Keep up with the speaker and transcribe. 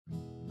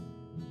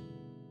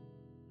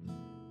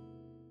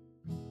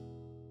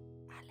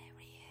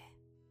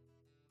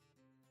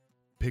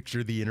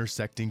Picture the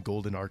intersecting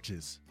golden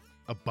arches,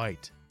 a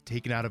bite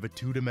taken out of a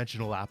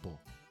two-dimensional apple,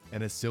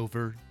 and a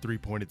silver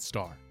three-pointed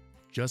star.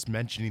 Just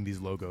mentioning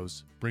these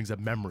logos brings up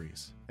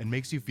memories and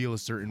makes you feel a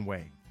certain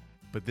way.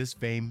 But this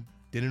fame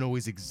didn't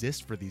always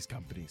exist for these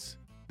companies.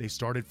 They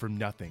started from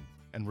nothing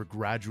and were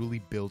gradually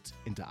built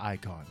into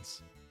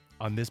icons.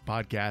 On this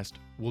podcast,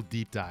 we'll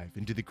deep dive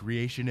into the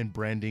creation and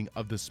branding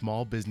of the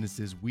small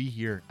businesses we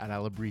here at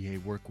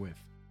Alebrije work with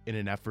in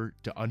an effort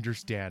to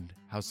understand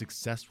how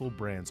successful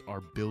brands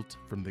are built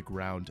from the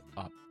ground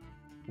up.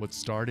 What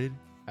started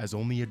as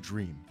only a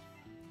dream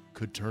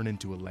could turn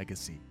into a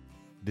legacy.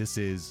 This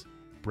is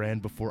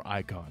Brand Before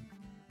Icon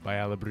by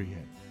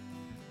Alebrije.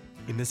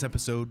 In this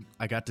episode,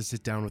 I got to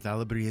sit down with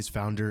Alebrije's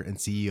founder and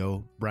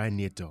CEO, Bryan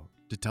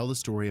to tell the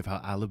story of how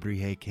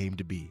Alebrije came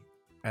to be.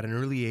 At an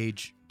early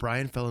age,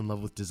 Bryan fell in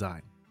love with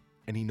design,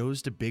 and he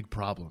noticed a big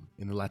problem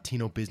in the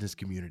Latino business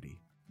community.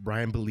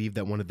 Bryan believed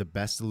that one of the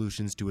best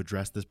solutions to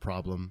address this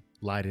problem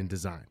lied in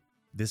design.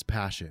 This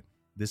passion,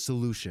 this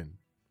solution,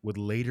 would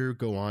later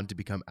go on to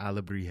become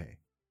Alebrije.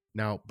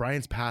 Now,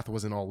 Bryan's path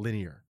wasn't all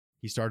linear.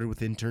 He started with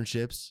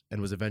internships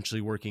and was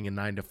eventually working a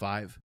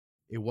 9-to-5.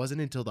 It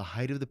wasn't until the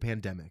height of the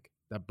pandemic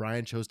that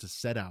Bryan chose to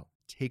set out,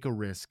 take a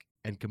risk,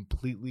 and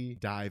completely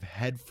dive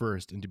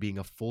headfirst into being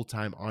a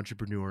full-time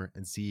entrepreneur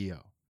and CEO.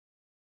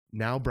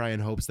 Now Bryan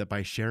hopes that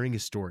by sharing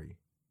his story,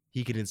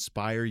 he can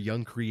inspire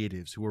young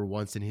creatives who were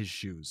once in his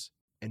shoes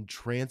and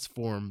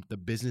transform the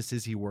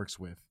businesses he works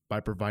with by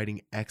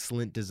providing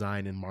excellent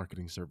design and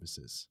marketing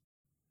services.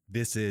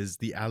 This is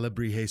the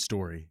Alebrije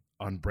story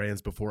on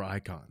Brands Before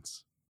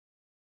Icons.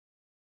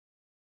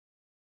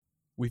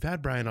 We've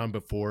had Bryan on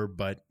before,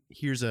 but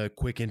here's a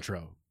quick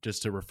intro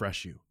just to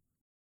refresh you.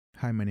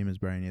 Hi, my name is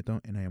Bryan,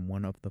 and I am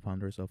one of the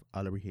founders of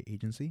Alebrije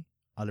Agency.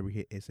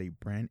 Alebrije is a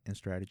brand and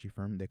strategy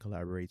firm that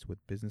collaborates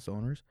with business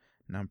owners,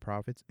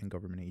 nonprofits, and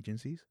government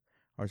agencies.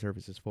 Our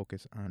services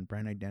focus on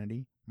brand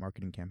identity,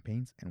 marketing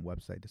campaigns, and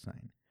website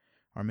design.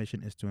 Our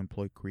mission is to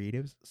employ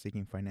creatives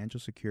seeking financial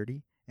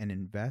security and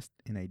invest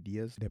in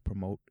ideas that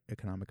promote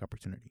economic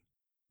opportunity.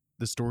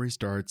 The story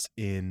starts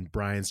in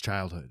Bryan's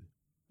childhood,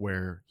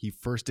 where he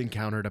first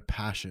encountered a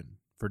passion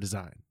for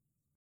design.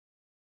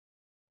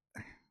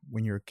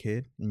 When you're a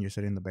kid and you're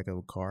sitting in the back of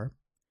a car,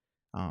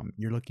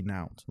 you're looking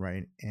out,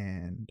 right?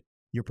 And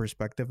your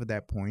perspective at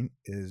that point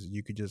is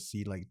you could just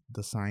see like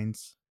the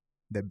signs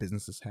that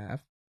businesses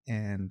have.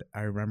 And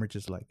I remember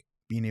just like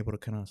being able to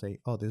kind of say,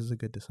 oh, this is a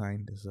good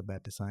design, this is a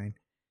bad design.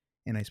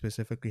 And I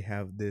specifically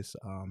have this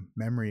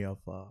memory of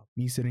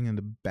me sitting in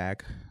the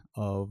back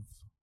of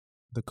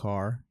the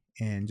car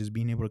and just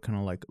being able to kind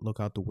of like look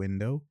out the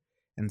window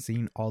and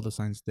seeing all the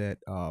signs that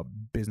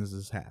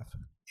businesses have.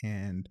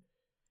 And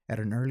at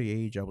an early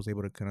age, I was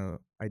able to kind of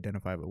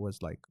identify what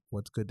was like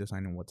what's good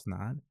design and what's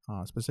not,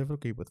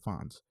 specifically with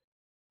fonts.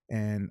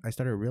 And I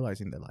started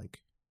realizing that like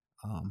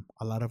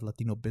a lot of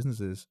Latino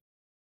businesses,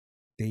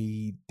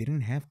 they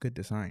didn't have good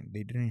design.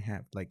 They didn't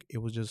have like, it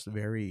was just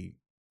very,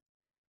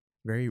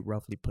 very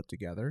roughly put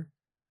together.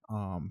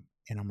 And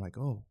I'm like,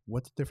 oh,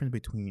 what's the difference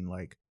between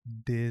like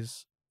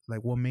this,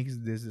 like what makes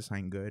this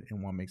design good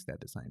and what makes that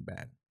design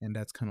bad? And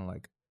that's kind of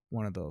like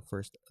one of the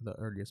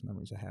earliest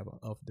memories I have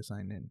of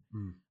design.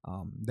 And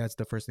that's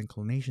the first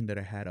inclination that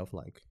I had of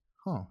like,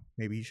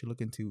 maybe you should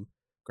look into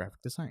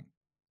graphic design.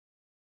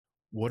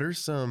 What are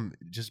some,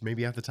 just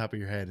maybe off the top of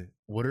your head,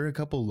 what are a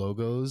couple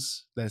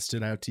logos that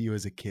stood out to you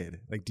as a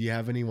kid? Like, do you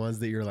have any ones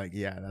that you're like,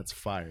 yeah, that's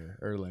fire?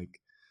 Or like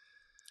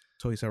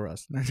Toys R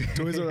Us.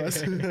 Toys R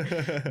Us?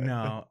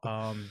 No.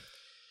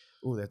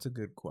 Oh, that's a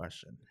good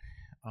question.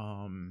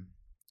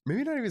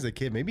 Maybe not even as a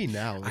kid. Maybe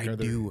now. Like, I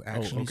do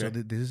actually. Oh, okay. So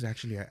this is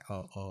actually a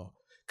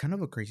kind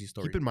of a crazy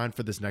story. Keep in mind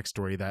for this next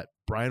story that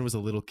Bryan was a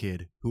little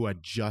kid who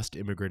had just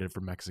immigrated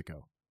from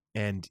Mexico,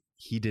 and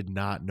he did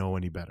not know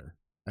any better.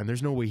 And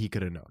there's no way he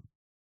could have known.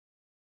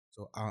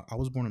 So I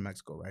was born in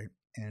Mexico, right?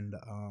 And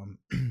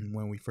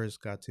when we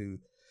first got to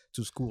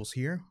schools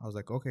here, I was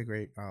like, okay,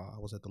 great. I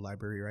was at the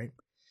library, right?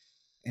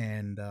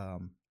 And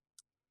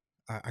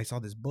I saw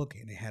this book,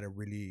 and it had a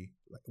really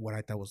what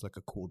I thought was like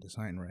a cool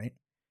design, right?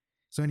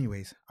 So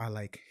anyways, I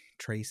like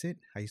trace it.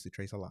 I used to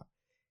trace a lot.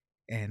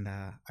 And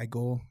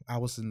I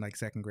was in like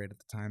second grade at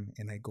the time,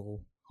 and I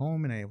go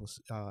home and I was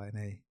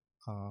going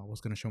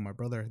to show my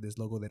brother this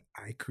logo that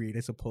I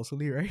created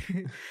supposedly, right?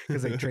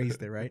 Because I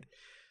traced it, right?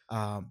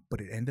 But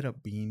it ended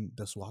up being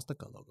the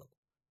swastika logo.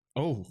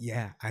 Oh.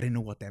 Yeah, I didn't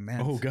know what that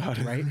meant. Oh, God.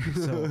 Right?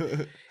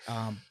 So,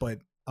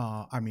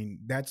 I mean,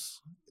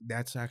 that's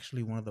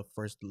actually one of the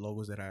first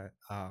logos that I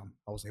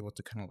was able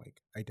to kind of like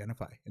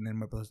identify. And then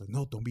my brother's like,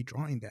 no, don't be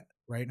drawing that,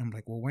 right? And I'm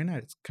like, well, why not?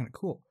 It's kind of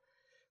cool,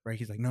 right?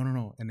 He's like,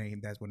 no. And then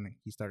that's when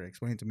he started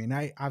explaining to me. And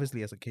I,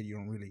 obviously, as a kid, you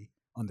don't really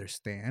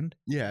understand.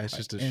 Yeah, it's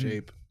just a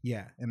shape.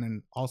 Yeah, and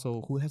then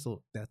also, who has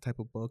that type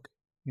of book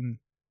in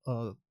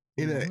an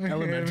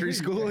elementary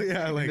school?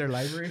 Yeah, like their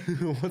library.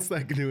 What's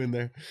that doing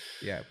there?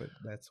 Yeah, but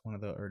that's one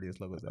of the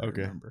earliest logos that I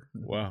remember.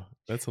 Wow,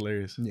 that's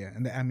hilarious. Yeah,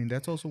 and I mean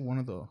that's also one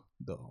of the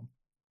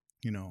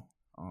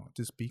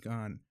to speak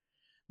on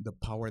the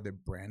power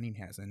that branding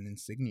has and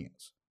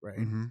insignias, right?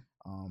 Mm-hmm.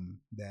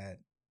 That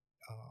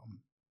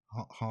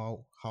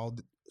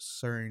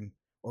certain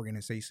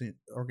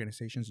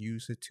organizations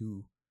use it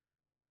to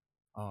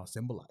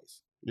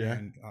symbolize Yeah.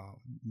 and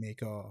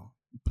make a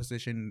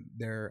position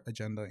their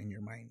agenda in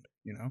your mind,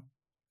 you know.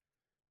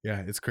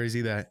 Yeah, it's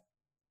crazy that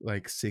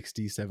like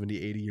 60,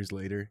 70, 80 years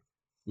later,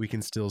 we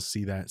can still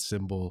see that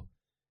symbol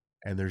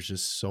and there's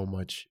just so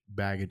much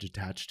baggage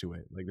attached to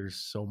it. Like there's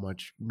so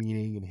much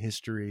meaning and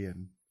history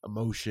and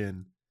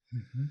emotion.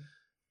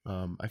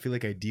 I feel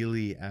like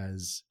ideally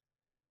as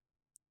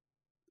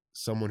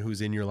someone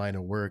who's in your line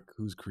of work,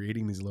 who's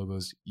creating these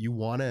logos, you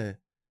want to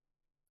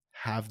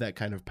have that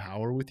kind of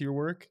power with your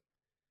work.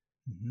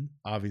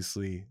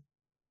 Obviously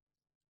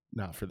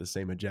not for the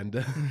same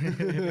agenda,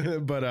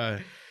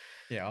 but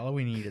yeah, all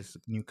we need is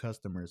new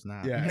customers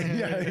now. yeah,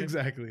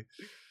 exactly.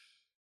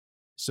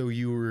 So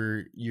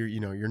you're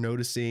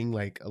noticing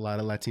like a lot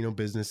of Latino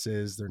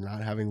businesses, they're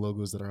not having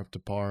logos that are up to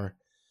par.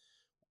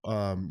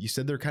 You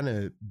said they're kind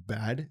of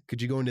bad.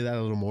 Could you go into that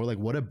a little more? Like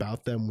what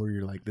about them where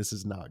you're like, this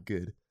is not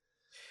good?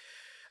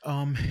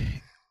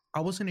 I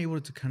wasn't able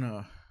to kind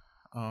of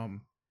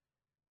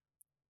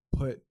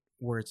put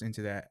words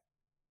into that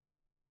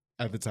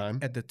at the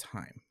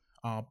time.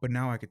 But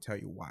now I could tell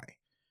you why.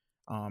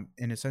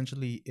 And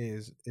essentially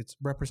it's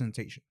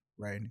representation,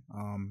 right?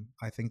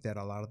 I think that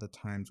a lot of the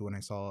times when I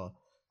saw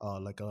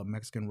like a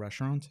Mexican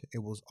restaurant, it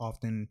was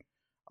often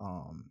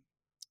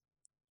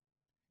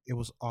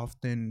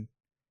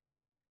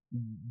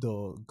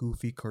the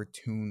goofy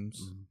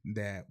cartoons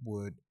that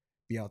would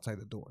be outside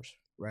the doors,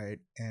 right?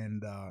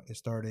 And it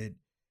started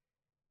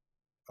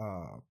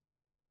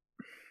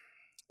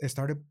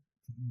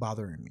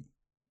bothering me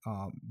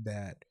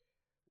that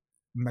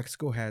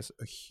Mexico has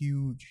a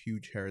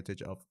huge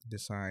heritage of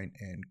design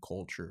and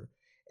culture,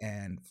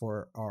 and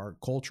for our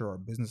culture, our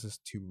businesses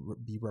to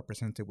be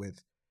represented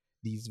with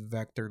these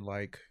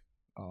vector-like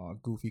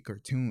goofy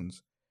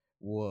cartoons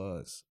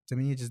was, to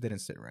me, it just didn't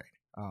sit right.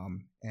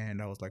 And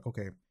I was like,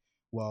 okay,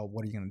 well,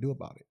 what are you gonna do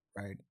about it,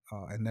 right?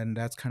 And then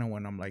that's kind of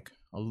when I'm like,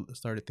 I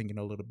started thinking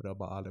a little bit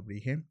about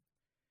Alebrije, and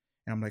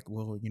I'm like,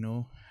 well,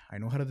 I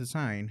know how to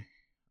design.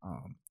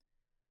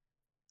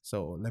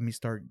 So let me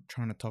start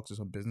trying to talk to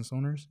some business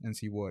owners and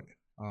see what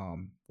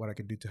I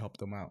could do to help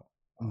them out.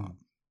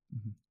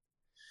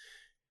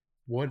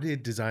 What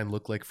did design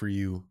look like for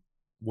you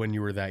when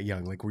you were that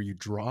young? Like, were you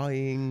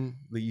drawing?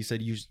 Like you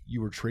said,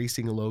 you were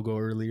tracing a logo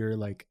earlier.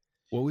 Like,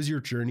 what was your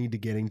journey to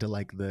getting to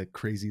like the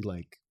crazy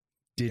like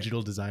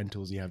digital design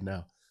tools you have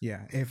now?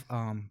 Yeah, if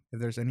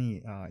there's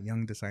any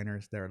young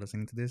designers that are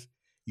listening to this,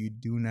 you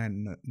do not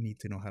need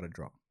to know how to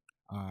draw.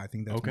 I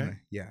think that's okay.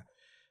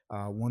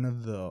 One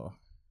of the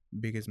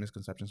biggest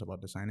misconceptions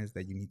about design is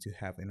that you need to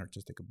have an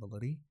artistic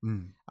ability.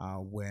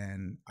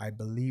 When I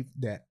believe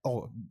that,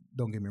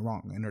 don't get me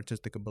wrong, an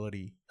artistic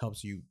ability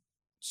helps you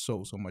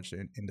so much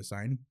in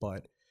design,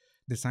 but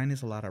design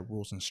is a lot of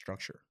rules and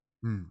structure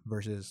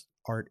versus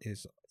art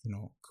is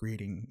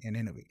creating and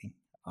innovating.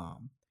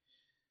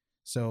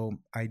 So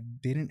I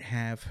didn't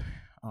have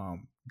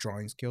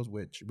drawing skills,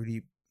 which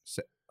really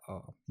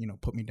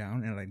put me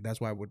down, and like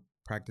that's why I would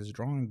practice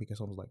drawing, because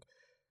I was like,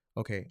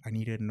 okay, I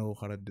need to know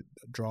how to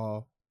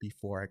draw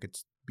before I could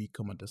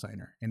become a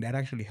designer. And that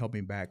actually held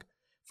me back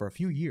for a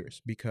few years,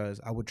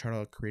 because I would try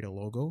to create a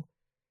logo,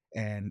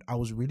 and I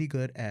was really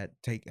good at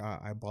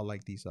I bought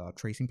like these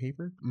tracing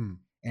paper,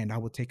 and I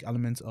would take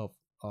elements of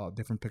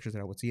different pictures that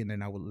I would see, and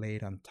then I would lay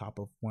it on top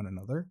of one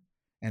another,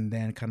 and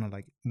then kind of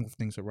like move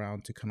things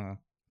around to kind of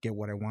get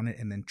what I wanted,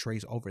 and then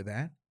trace over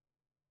that.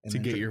 And to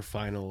get your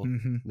final,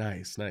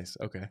 nice.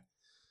 Okay.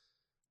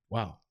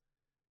 Wow.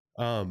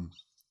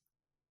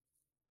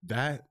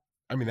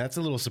 That's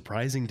a little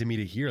surprising to me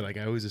to hear. Like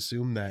I always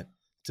assume that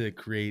to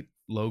create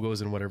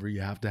logos and whatever,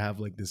 you have to have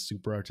like this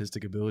super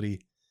artistic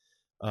ability.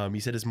 You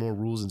said it's more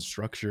rules and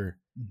structure.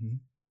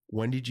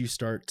 When did you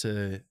start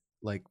to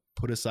like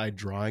put aside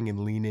drawing and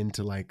lean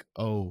into like,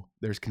 oh,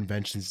 there's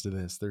conventions to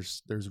this,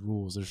 there's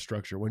rules, there's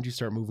structure? When did you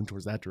start moving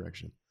towards that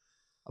direction?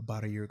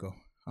 About a year ago.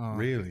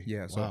 Really?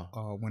 Yeah. So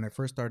when I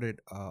first started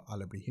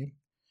Alebrije,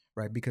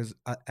 right? Because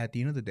at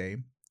the end of the day,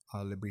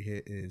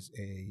 Alebrije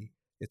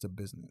it's a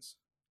business.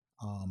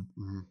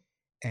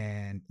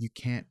 And you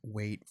can't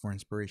wait for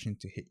inspiration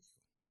to hit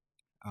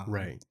you.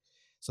 Right.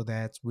 So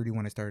that's really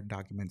when I started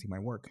documenting my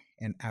work.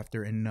 And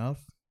after enough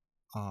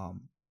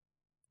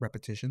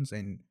repetitions,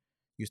 and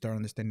you start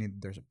understanding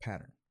that there's a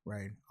pattern,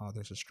 right?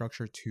 There's a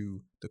structure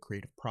to the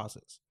creative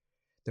process.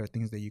 There are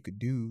things that you could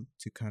do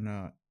to kind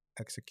of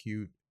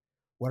execute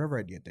whatever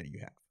idea that you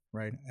have,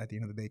 right? At the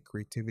end of the day,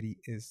 creativity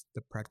is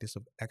the practice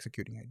of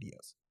executing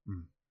ideas.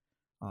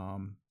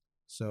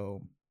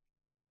 So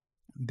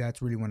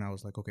that's really when I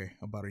was like, okay,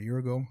 about a year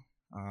ago,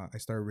 I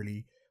started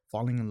really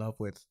falling in love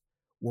with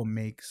what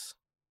makes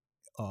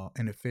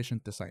an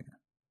efficient designer.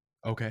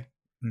 Okay.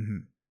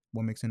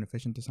 What makes an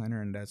efficient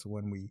designer, and that's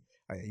when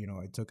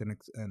I took an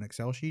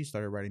Excel sheet,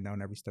 started writing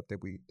down every step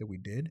that we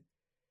did,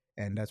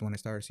 and that's when I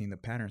started seeing the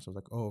patterns. I was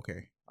like, oh,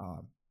 okay,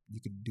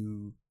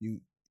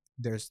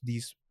 there's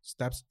these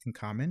steps in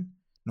common,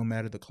 no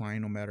matter the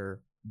client, no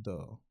matter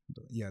the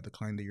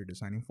client that you're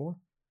designing for.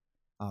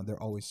 there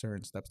are always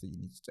certain steps that you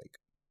need to take.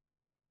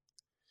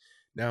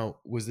 Now,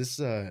 was this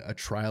a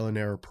trial and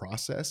error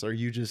process? Are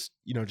you just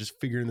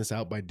figuring this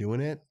out by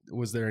doing it?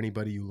 Was there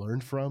anybody you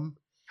learned from?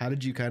 How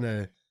did you kind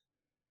of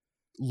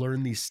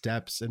learn these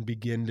steps and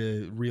begin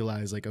to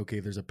realize like, okay,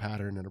 there's a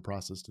pattern and a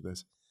process to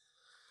this?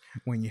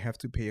 When you have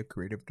to pay a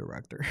creative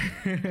director.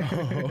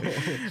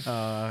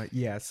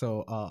 Yeah.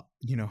 So,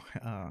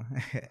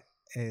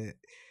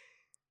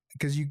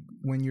 because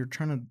when you're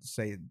trying to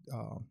say,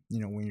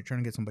 when you're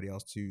trying to get somebody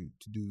else to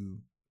do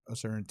a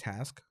certain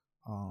task,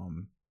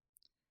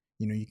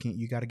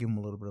 you got to give them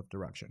a little bit of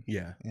direction.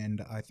 Yeah.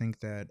 And I think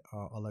that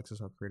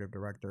Alexis, our creative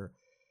director,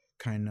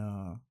 kind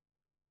of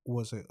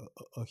was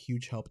a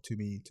huge help to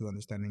me to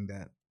understanding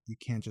that you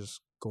can't just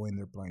go in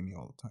there blindly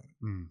all the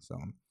time. So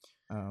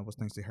it was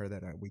thanks to her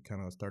that we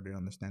kind of started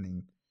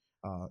understanding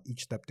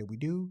each step that we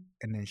do,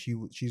 and then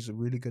she's a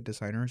really good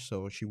designer,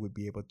 so she would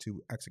be able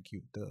to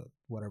execute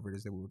whatever it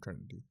is that we were trying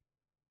to do.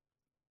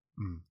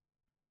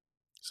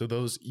 So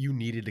you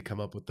needed to come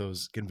up with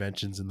those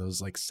conventions and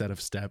those like set of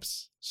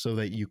steps so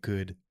that you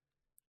could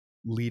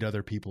lead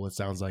other people, it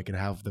sounds like, and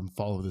have them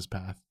follow this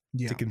path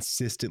to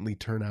consistently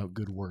turn out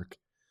good work.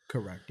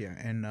 Correct. Yeah.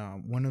 And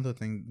one of the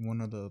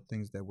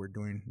things that we're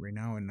doing right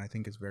now, and I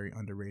think is very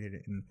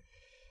underrated,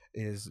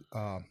 is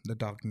the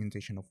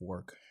documentation of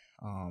work.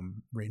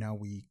 Right now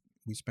we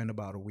spend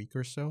about a week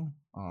or so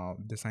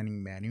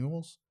designing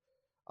manuals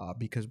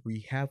because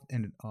we have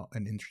an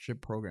internship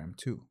program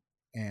too.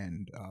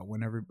 And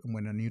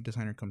when a new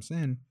designer comes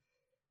in,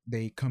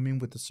 they come in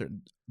with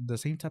the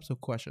same types of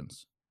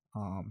questions.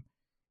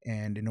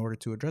 And in order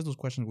to address those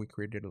questions, we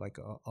created like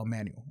a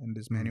manual, and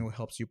this manual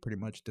helps you pretty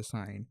much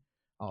design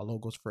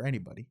logos for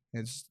anybody.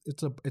 It's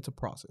a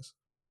process.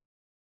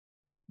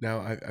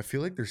 Now, I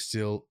feel like there's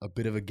still a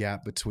bit of a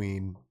gap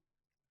between,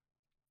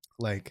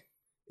 like,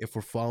 if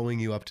we're following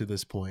you up to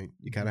this point,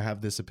 you kind of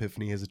have this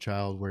epiphany as a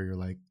child where you're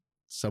like,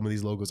 some of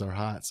these logos are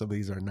hot, some of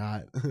these are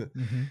not.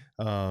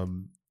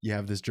 You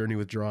have this journey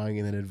with drawing,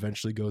 and then it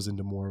eventually goes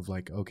into more of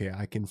like, okay,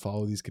 I can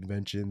follow these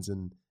conventions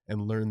and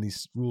learn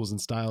these rules and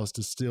styles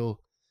to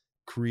still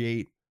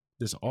create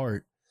this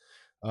art.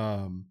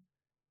 At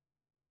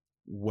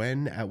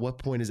what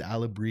point is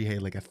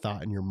Alebrije like a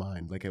thought in your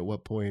mind? Like, at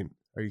what point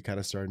are you kind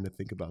of starting to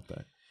think about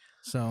that?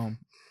 So,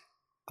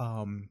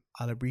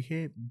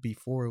 Alebrije,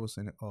 before it was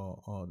a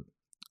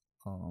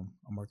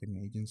marketing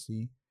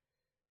agency,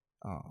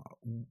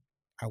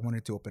 I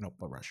wanted to open up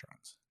a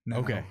restaurant. Now,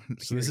 okay,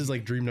 so this is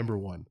like dream number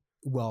one.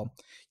 Well,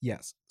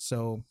 yes.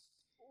 So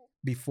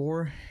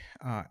before,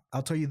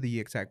 I'll tell you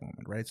the exact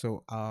moment, right?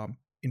 So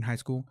in high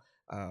school,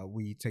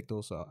 we take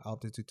those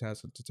altitude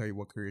tests to tell you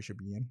what career you should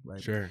be in,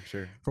 right? Sure.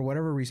 For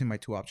whatever reason, my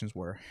two options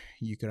were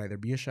you could either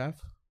be a chef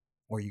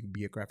or you could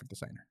be a graphic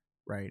designer,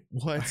 right?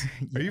 What?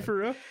 Yeah. Are you for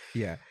real?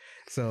 Yeah.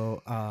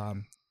 So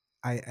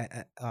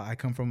I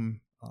come from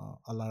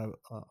a lot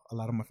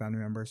of my family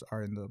members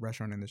are in the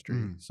restaurant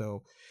industry.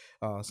 So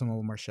some of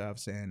them are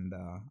chefs, and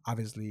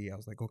obviously I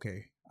was like,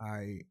 okay,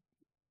 I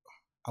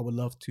would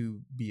love to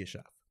be a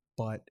chef.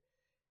 But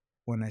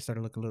when I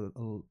started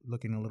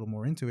looking a little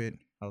more into it,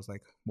 I was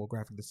like, well,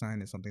 graphic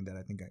design is something that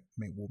I think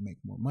will make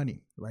more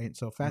money, right?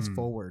 So fast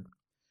forward,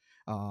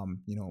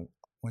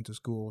 went to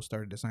school,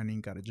 started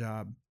designing, got a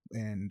job,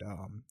 and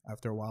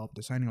after a while of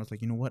designing, I was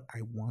like, you know what?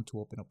 I want to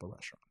open up a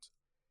restaurant.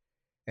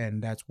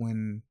 And that's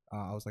when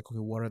I was like, okay,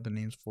 what are the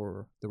names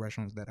for the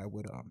restaurants that I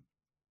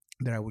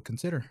would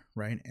consider,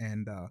 right?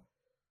 And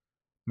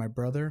my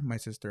brother, my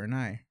sister, and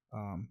I,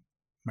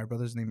 my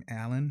brother's name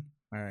Alan,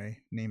 my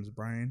name's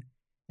Bryan,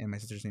 and my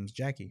sister's name's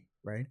Jackie,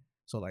 right?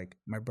 So like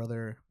my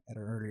brother at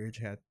an early age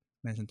had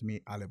mentioned to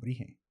me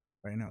Alebrije,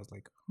 right? And I was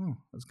like, oh,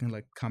 it's kind of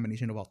like a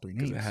combination of all three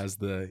names. It has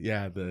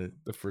the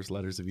first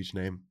letters of each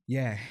name.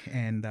 Yeah,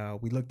 and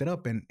we looked it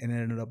up, and it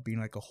ended up being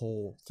like a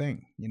whole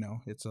thing.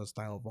 It's a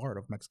style of art,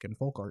 of Mexican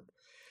folk art.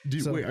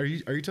 Dude, wait, are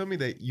you telling me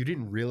that you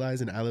didn't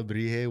realize an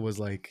Alebrije was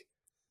like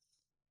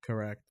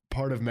correct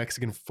part of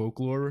Mexican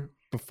folklore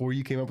before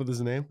you came up with this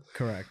name?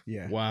 Correct.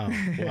 Yeah. Wow.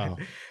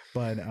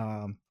 But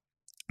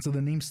so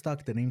the name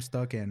stuck,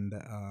 and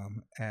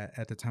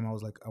at the time I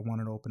was like, I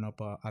wanted to open up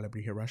a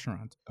Alebrije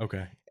restaurant.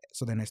 Okay.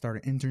 So then I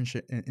started doing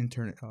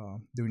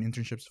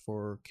internships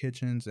for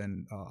kitchens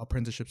and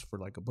apprenticeships for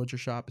like a butcher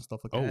shop and stuff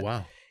like that. Oh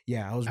wow.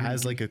 Yeah, I was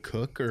as like a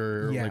cook,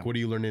 or like what are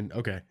you learning?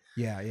 Okay.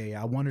 Yeah.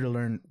 I wanted to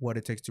learn what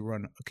it takes to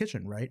run a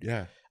kitchen, right?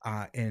 Yeah.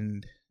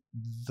 And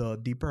the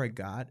deeper I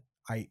got,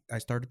 I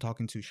started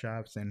talking to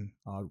chefs and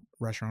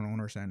restaurant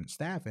owners and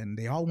staff, and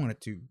they all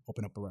wanted to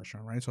open up a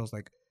restaurant, right? So I was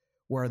like,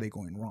 where are they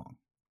going wrong?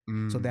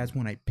 So that's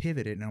when I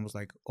pivoted, and I was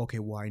like, okay,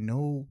 well, I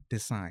know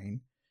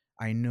design,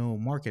 I know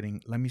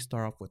marketing. Let me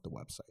start off with the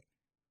website,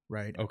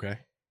 right? Okay.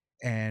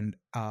 And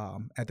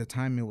at the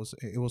time, it was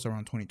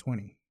around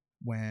 2020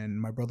 when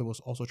my brother was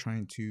also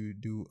trying to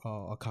do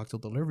a cocktail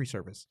delivery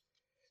service.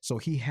 So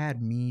he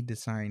had me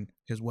design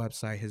his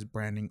website, his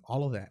branding,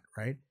 all of that,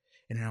 right?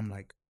 And then I'm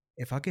like,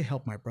 if I could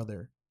help my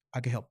brother,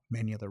 I could help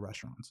many other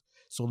restaurants.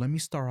 So let me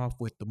start off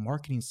with the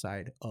marketing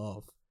side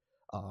of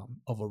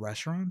a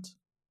restaurant.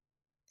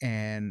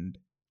 And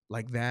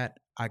like that,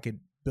 I could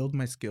build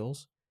my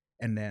skills,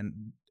 and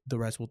then the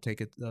rest will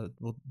take it.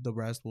 The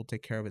rest will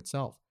take care of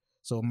itself.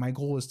 So my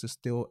goal is to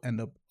still end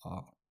up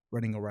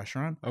running a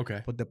restaurant.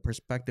 Okay. But the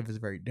perspective is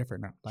very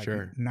different now. Like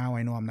Sure. now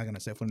I know I'm not gonna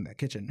set foot in that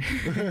kitchen.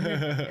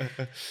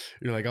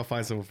 You're like, I'll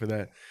find someone for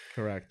that.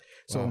 Correct.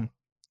 Wow.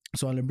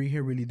 So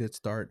Alebrije really did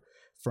start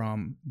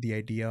from the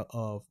idea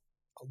of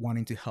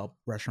wanting to help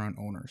restaurant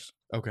owners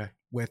Okay.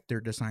 with their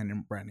design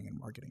and branding and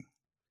marketing.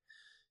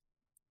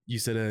 You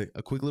said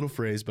a quick little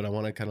phrase, but I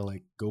want to kind of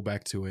like go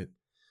back to it.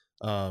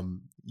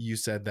 You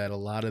said that a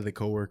lot of the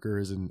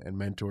coworkers and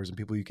mentors and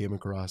people you came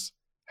across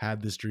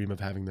had this dream of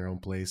having their own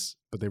place,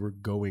 but they were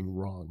going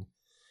wrong.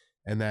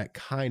 And that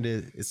kind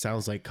of, it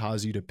sounds like,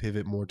 caused you to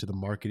pivot more to the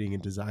marketing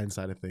and design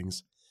side of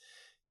things.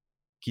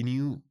 Can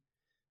you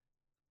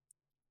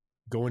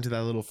go into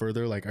that a little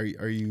further? Like,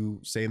 are you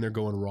saying they're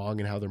going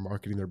wrong in how they're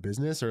marketing their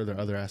business, or are there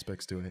other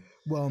aspects to it?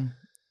 Well,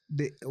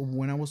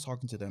 when I was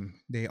talking to them,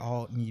 they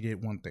all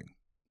needed one thing,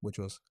 which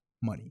was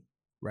money,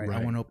 right?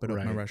 I want to open up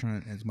my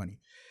restaurant, and it's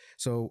money.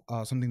 So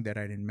something that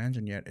I didn't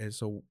mention yet is,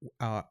 so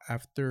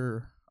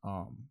after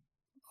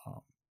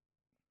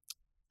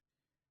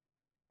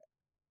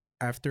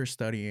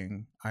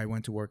studying, I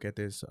went to work at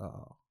this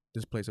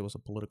place. It was a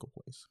political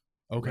place.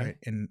 Okay. Right?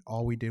 And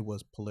all we did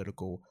was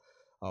political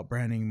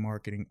branding,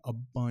 marketing, a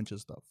bunch of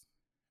stuff,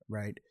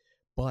 right?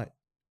 But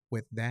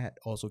with that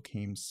also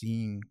came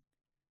seeing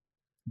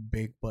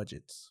big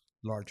budgets,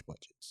 large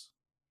budgets,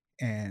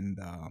 and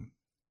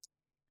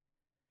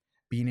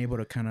being able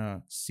to kind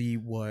of see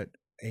what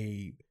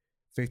a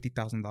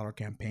 $50,000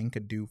 campaign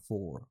could do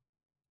for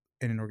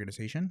an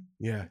organization.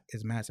 Yeah,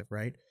 is massive,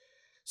 right?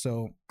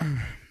 So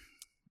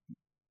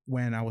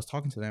when I was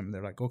talking to them,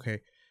 they're like,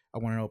 okay, I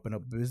want to open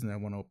up a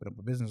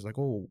business. Like,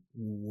 oh,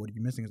 what are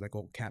you missing? It's like,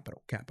 oh,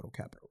 capital,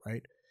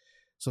 right?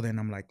 So then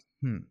I'm like,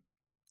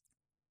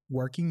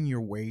 working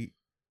your way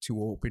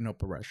to open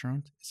up a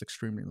restaurant is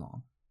extremely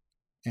long.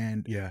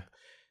 And yeah,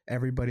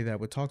 everybody that I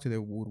would talk to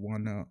that would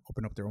want to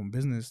open up their own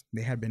business,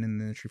 they had been in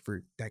the industry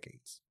for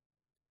decades.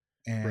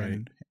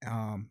 And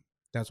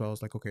that's why I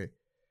was like, okay,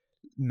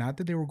 not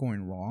that they were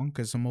going wrong,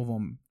 because some of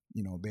them,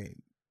 you know, they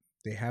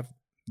had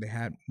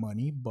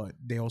money, but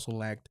they also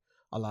lacked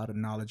a lot of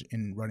knowledge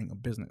in running a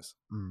business.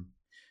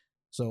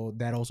 So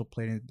that also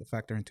played the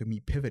factor into me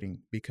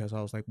pivoting, because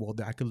I was like, well,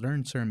 I could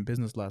learn certain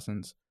business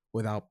lessons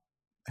without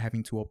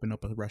having to open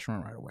up a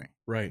restaurant right away.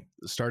 Right.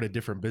 Start a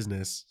different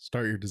business,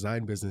 start your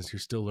design business.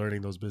 You're still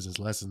learning those business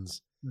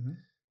lessons. Mm-hmm.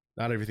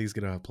 Not everything's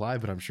going to apply,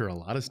 but I'm sure a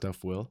lot of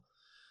stuff will.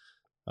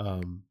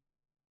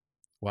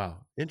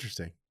 Wow.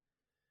 Interesting.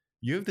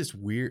 You have this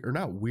weird, or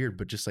not weird,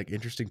 but just like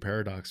interesting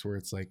paradox where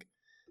it's like,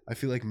 I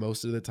feel like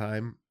most of the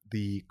time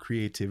the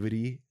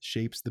creativity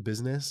shapes the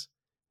business.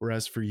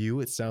 Whereas for you,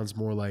 it sounds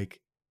more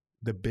like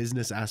the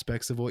business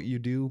aspects of what you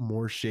do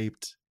more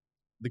shaped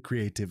the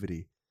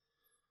creativity.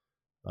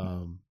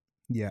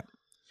 Yeah.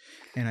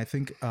 And I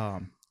think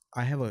I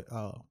have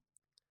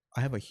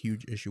a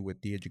huge issue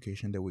with the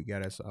education that we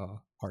get as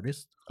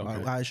artists.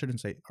 Okay. I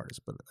shouldn't say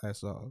artists, but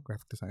as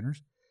graphic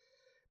designers,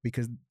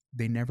 because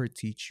they never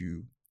teach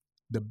you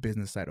the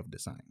business side of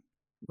design,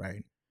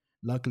 right?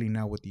 Luckily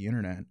now with the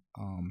internet,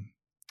 I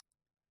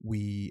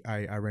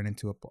ran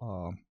into a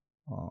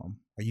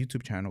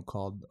YouTube channel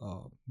called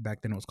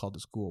back then it was called The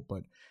School,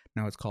 but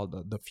now it's called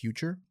The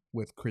Future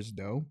with Chris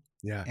Do.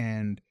 Yeah.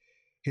 And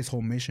his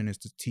whole mission is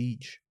to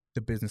teach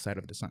the business side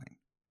of design,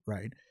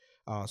 right?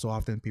 So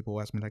often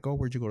people ask me like, oh,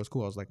 where'd you go to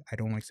school? I was like, I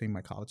don't like saying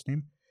my college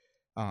name.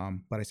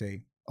 But I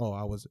say, oh,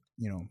 I was,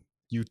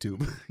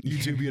 YouTube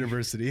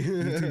University.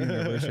 YouTube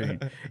University.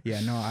 Yeah,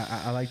 no,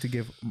 I like to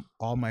give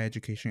all my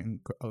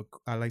education.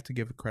 I like to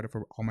give credit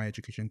for all my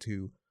education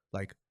to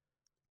like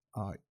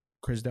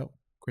Chris Do,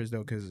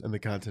 because and the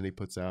content he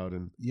puts out,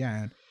 and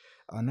yeah,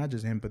 and not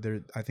just him, but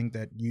I think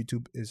that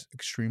YouTube is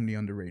extremely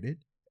underrated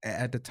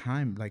at the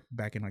time. Like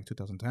back in like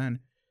 2010,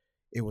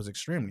 it was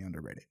extremely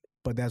underrated.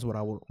 But that's what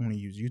I would only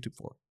use YouTube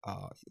for.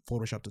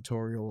 Photoshop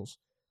tutorials.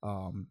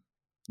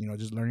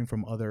 Just learning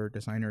from other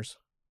designers.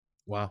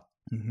 Wow.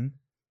 Mm-hmm.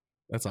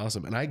 That's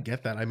awesome. And I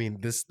get that. I mean,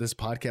 this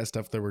podcast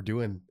stuff that we're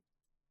doing,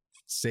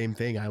 same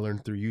thing. I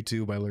learned through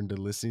YouTube. I learned to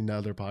listen to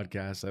other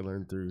podcasts. I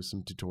learned through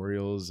some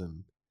tutorials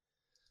and,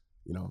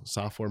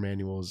 software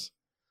manuals.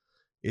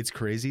 It's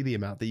crazy the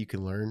amount that you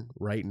can learn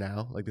right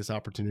now, like this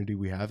opportunity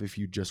we have, if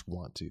you just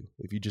want to,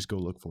 if you just go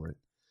look for it.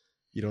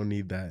 You don't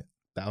need that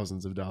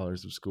thousands of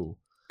dollars of school.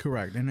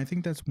 Correct. And I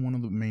think that's one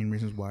of the main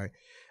reasons why,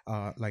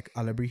 like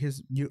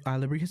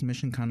Alebrije's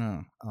mission kind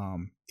of,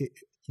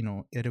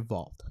 it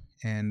evolved.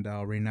 And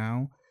right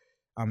now,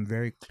 I'm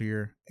very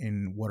clear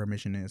in what our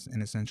mission is.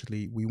 And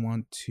essentially, we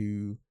want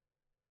to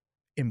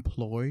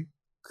employ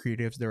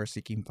creatives that are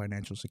seeking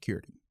financial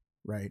security,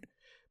 right?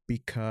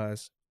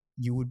 Because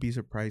you would be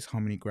surprised how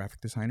many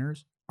graphic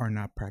designers are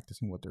not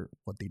practicing what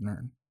they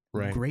learn.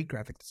 Right. Great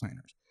graphic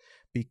designers,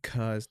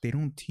 because they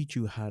don't teach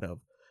you how to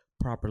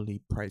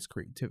properly price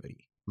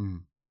creativity.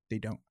 They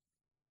don't.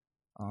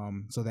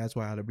 So that's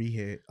why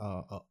Alebrije,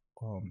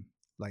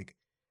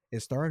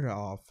 it started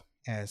off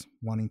as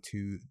wanting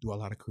to do a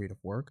lot of creative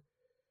work,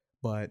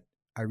 but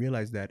I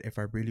realized that if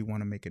I really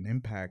want to make an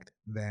impact,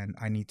 then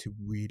I need to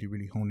really,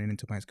 really hone in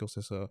into my skills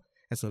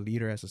as a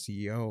leader, as a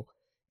CEO,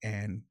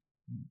 and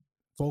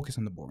focus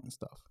on the boring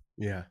stuff.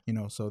 Yeah.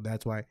 So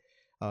that's why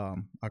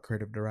our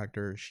creative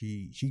director,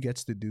 she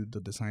gets to do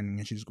the designing,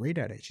 and she's great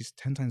at it. She's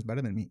 10 times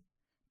better than me,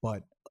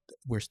 but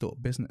we're still a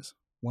business.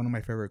 One of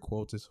my favorite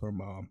quotes is from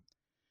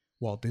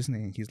Walt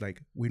Disney, and he's like,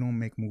 "We don't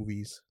make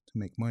movies to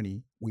make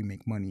money. We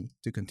make money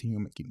to continue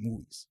making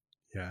movies."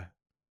 Yeah.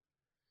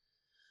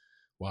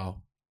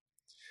 Wow.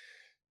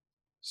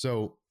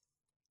 So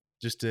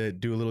just to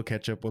do a little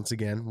catch up once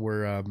again,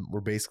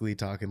 we're basically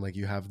talking like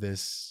you have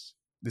this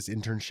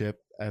internship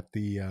at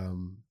the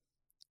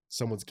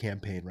someone's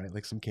campaign, right?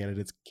 Like some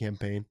candidate's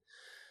campaign.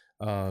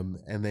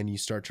 And then you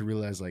start to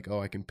realize like,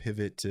 oh, I can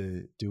pivot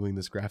to doing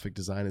this graphic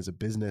design as a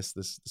business,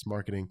 this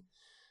marketing.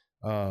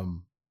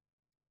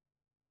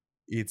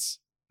 It's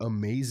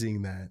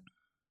amazing that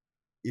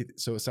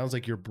so it sounds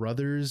like your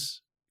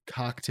brother's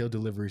cocktail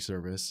delivery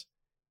service,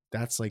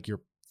 that's like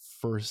your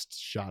first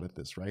shot at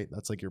this, right?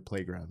 That's like your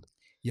playground.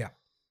 Yeah.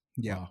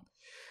 Wow.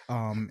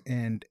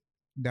 And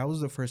that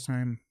was the first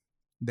time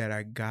that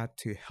I got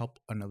to help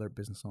another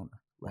business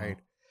owner, right?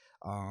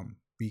 Wow.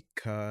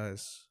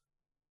 Because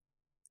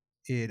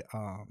he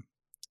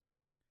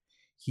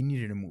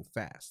needed to move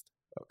fast.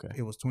 Okay.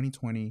 It was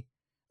 2020.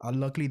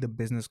 Luckily, the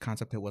business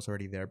concept was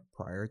already there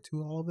prior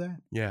to all of that.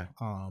 Yeah.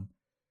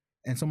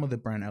 And some of the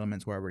brand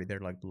elements were already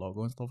there, like the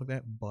logo and stuff like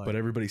that. But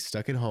everybody's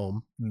stuck at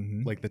home.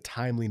 Mm-hmm. Like the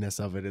timeliness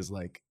of it is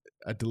like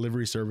a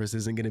delivery service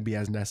isn't going to be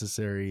as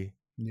necessary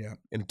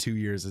in 2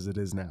 years as it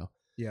is now.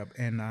 Yep.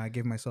 And I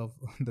gave myself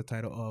the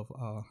title of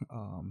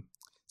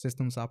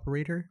systems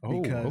operator.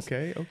 Oh, because,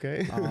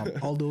 okay.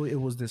 Although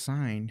it was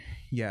designed,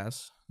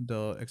 yes,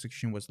 the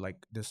execution was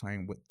like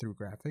designed through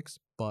graphics,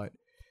 but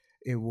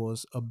it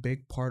was a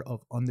big part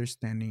of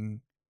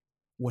understanding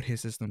what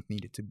his system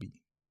needed to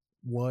be,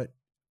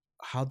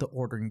 how the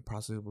ordering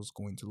process was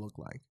going to look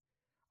like.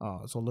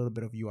 So a little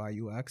bit of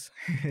UI UX,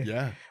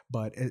 yeah.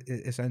 But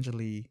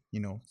essentially,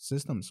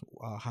 systems.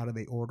 How do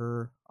they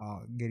order?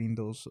 Getting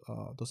those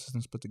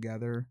systems put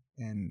together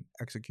and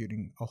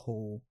executing a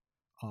whole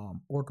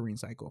ordering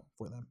cycle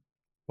for them.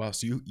 Wow.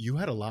 So you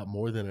had a lot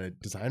more than a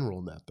design role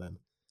in that then,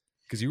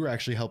 because you were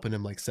actually helping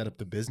him like set up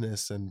the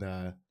business and.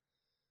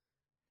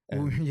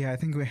 Yeah, I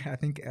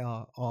think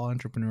all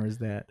entrepreneurs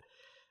that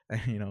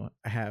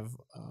have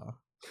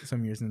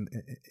some years in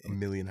a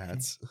million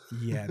hats.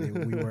 Yeah,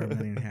 we were a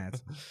million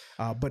hats.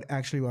 But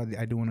actually,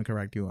 I do want to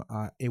correct you.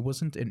 It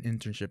wasn't an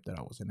internship that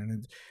I was in,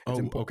 and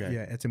okay.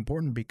 Yeah, it's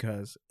important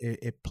because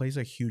it plays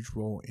a huge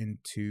role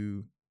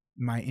into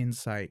my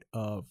insight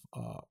of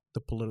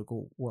the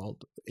political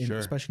world,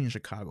 especially in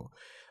Chicago.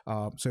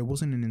 So it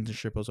wasn't an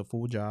internship; it was a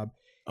full job.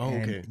 Oh,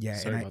 okay. Yeah,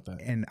 sorry about that.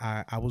 And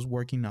I was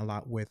working a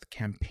lot with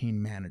campaign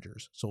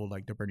managers. So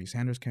like the Bernie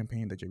Sanders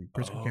campaign, the J.B.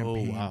 Pritzker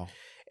campaign. Wow.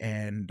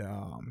 And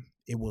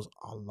it was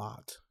a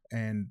lot.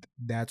 And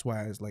that's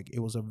why I was like,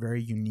 it was a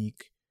very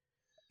unique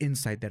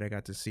insight that I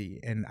got to see.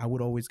 And I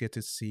would always get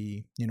to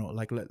see,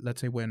 like let's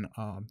say when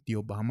the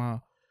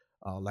Obama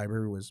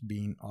library was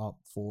being up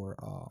for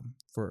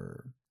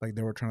like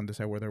they were trying to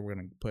decide where they were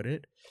going to put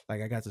it.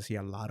 Like I got to see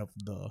a lot of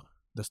the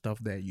stuff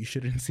that you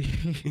shouldn't see.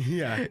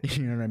 Yeah.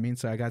 You know what I mean?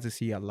 So I got to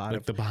see a lot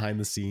of the behind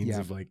the scenes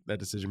of like that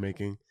decision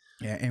making.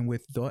 Yeah. And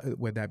with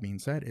that being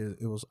said,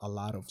 it was a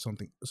lot of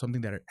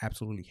something that I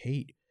absolutely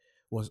hate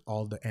was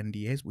all the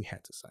NDAs we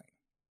had to sign.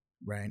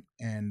 Right.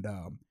 And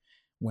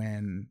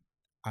when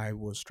I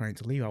was trying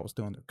to leave, I was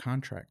still under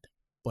contract,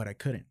 but I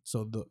couldn't.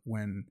 So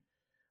when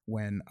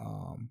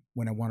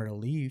I wanted to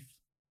leave,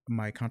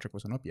 my contract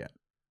wasn't up yet.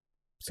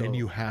 So, and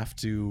you have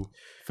to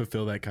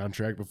fulfill that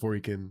contract before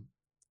you can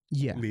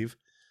leave.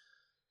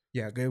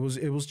 Yeah, it was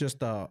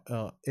just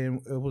it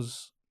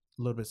was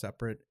a little bit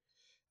separate.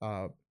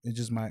 It's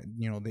just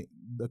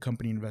the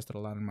company invested a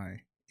lot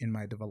in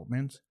my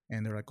development,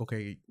 and they're like,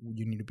 okay,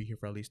 you need to be here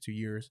for at least 2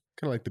 years.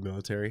 Kind of like the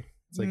military.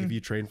 It's like if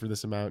you train for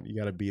this amount, you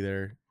got to be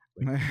there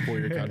like for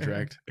your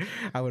contract.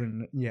 I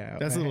wouldn't. Yeah,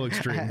 that's a little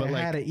extreme, but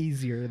like had it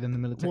easier than the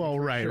military. Well,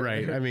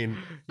 right. I mean,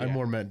 I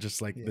more meant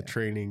just like the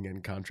training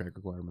and contract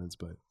requirements,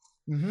 but.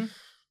 Mm-hmm.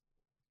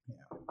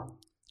 Yeah.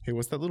 Hey,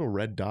 what's that little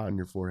red dot on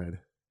your forehead?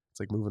 It's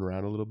like moving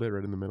around a little bit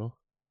right in the middle.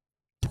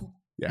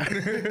 Yeah.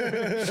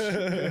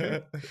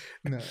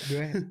 No,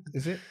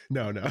 is it?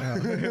 No. Dang,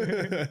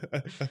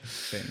 kind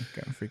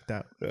of freaked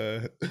out.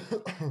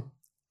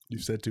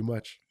 You've said too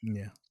much.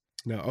 Yeah.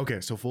 No.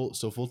 Okay. So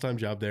full-time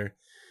job there.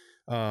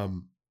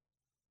 Man,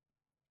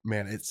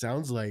 it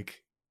sounds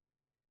like,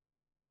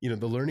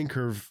 the learning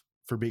curve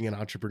for being an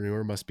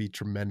entrepreneur must be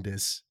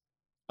tremendous.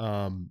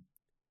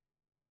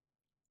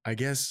 I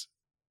guess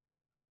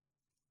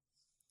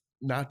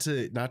not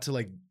to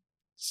like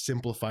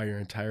simplify your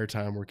entire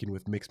time working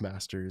with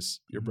Mixmasters,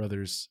 your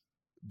brother's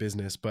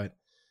business, but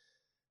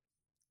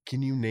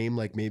can you name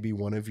like maybe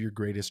one of your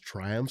greatest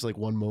triumphs, like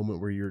one moment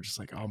where you're just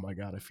like, oh my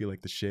God, I feel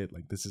like the shit,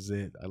 like this is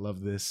it, I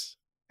love this.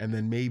 And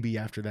then maybe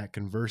after that,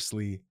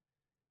 conversely,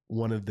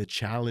 one of the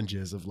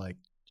challenges of like,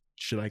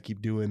 should I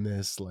keep doing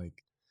this? Like,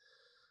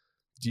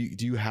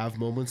 Do you have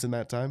moments in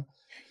that time?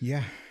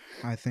 Yeah,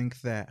 I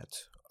think that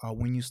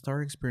when you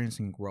start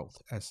experiencing growth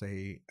as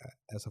a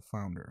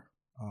founder,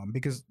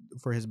 because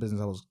for his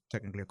business I was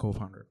technically a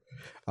co-founder,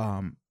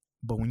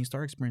 but when you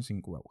start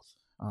experiencing growth,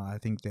 I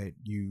think that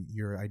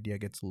your idea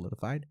gets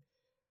solidified,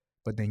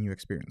 but then you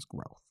experience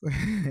growth,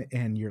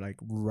 and you're like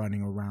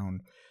running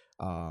around,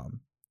 um,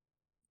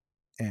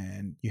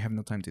 and you have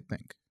no time to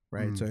think,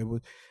 right? So it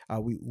was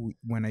we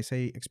when I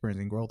say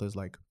experiencing growth is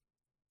like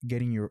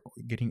getting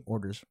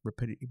orders,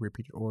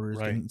 repeated orders,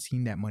 Right.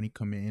 seeing that money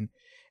come in,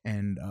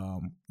 and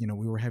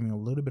we were having a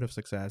little bit of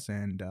success,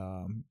 and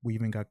we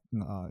even got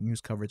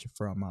news coverage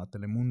from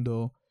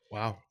Telemundo.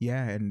 Wow.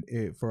 Yeah, and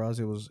for us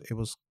it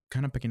was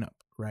kind of picking up,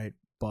 right?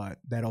 But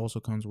that also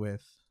comes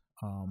with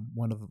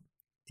one of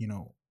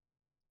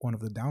one of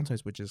the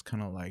downsides, which is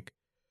kind of like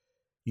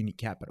you need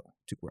capital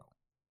to grow,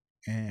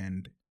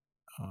 and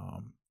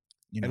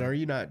And are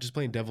you not, just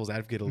playing devil's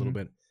advocate a little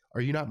bit,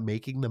 are you not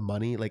making the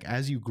money? Like,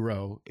 as you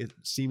grow, it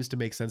seems to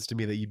make sense to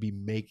me that you'd be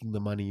making the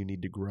money you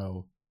need to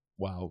grow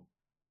while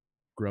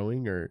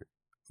growing, or?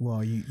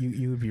 Well,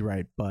 you would be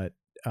right, but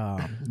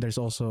there's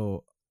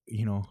also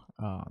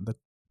the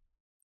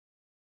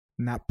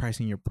not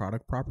pricing your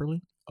product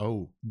properly.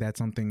 Oh, That's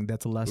a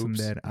lesson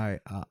oops.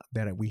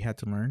 that we had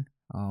to learn.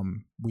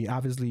 We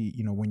obviously,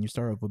 when you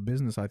start off a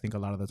business, I think a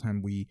lot of the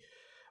time we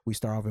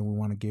start off and we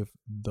want to give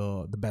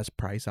the best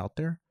price out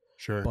there.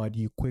 Sure. But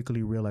you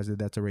quickly realize that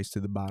that's a race to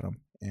the bottom.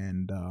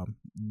 And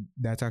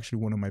that's actually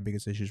one of my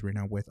biggest issues right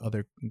now with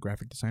other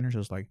graphic designers.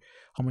 Is like,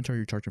 how much are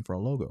you charging for a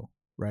logo?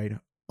 Right?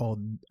 Oh,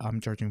 I'm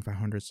charging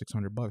 $500,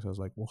 $600. I was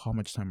like, well, how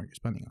much time are you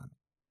spending on it?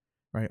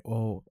 Right?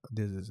 Oh,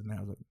 this is, and that.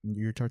 I was like,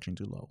 you're charging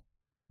too low.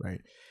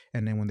 Right?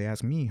 And then when they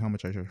ask me how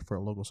much I charge for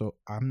a logo, so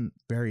I'm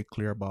very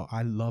clear about,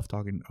 I love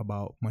talking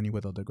about money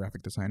with other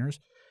graphic designers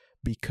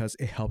because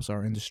it helps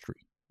our industry.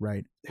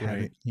 Right.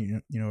 Right.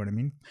 You know what I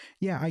mean?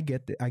 Yeah, I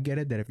get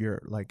it that if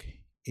you're like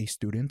a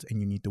student and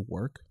you need to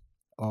work,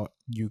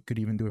 you could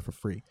even do it for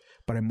free.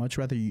 But I much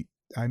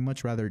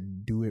rather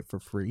do it for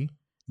free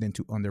than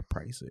to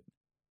underprice it.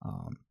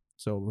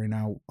 So right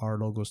now our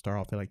logos start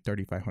off at like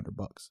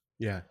 $3,500.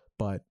 Yeah.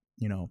 But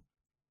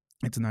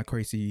it's not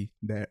crazy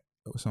that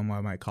some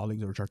of my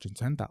colleagues are charging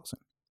 $10,000.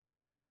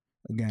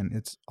 Again,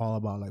 it's all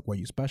about like what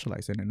you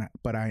specialize in,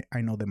 but I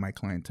know that my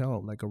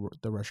clientele, like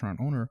the restaurant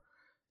owner,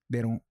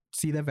 they don't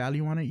see the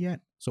value on it yet.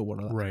 So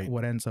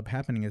what ends up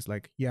happening is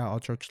like, yeah, I'll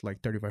charge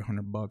like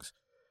 $3,500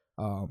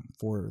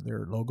 for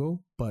their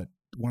logo, but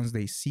once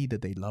they see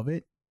that they love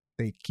it,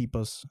 they keep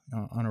us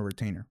on a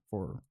retainer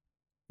for.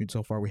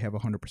 So far, we have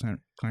 100%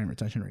 client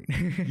retention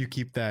rate. You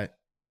keep that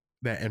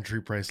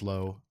entry price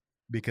low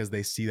because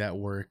they see that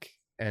work,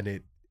 and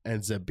it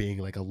ends up being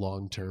like a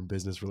long-term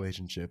business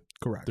relationship.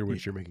 Correct. Through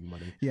which you're making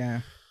money.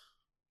 Yeah.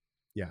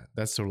 Yeah,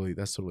 that's totally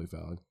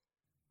valid.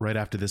 Right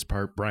after this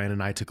part, Bryan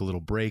and I took a little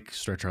break,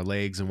 stretch our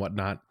legs and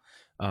whatnot,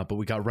 but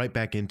we got right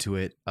back into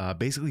it,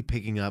 basically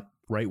picking up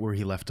right where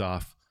he left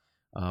off.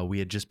 We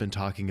had just been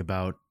talking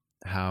about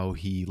how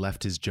he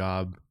left his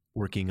job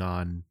working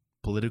on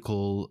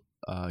political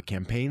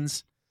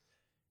campaigns,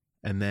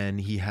 and then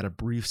he had a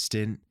brief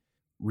stint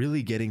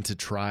really getting to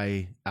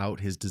try out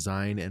his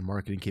design and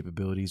marketing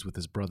capabilities with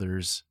his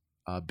brother's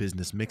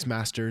business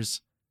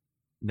Mixmasters.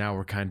 Now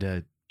we're kind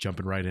of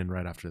jumping right in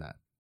right after that.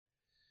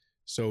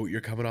 So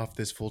you're coming off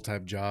this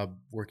full-time job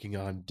working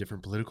on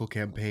different political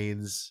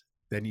campaigns.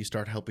 Then you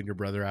start helping your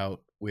brother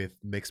out with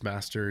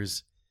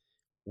Mixmasters.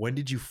 When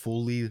did you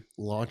fully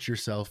launch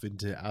yourself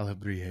into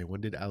Alebrije?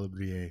 When did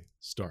Alebrije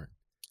start?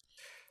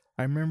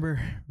 I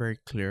remember very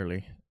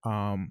clearly.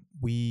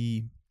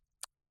 We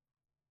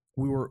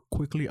were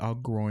quickly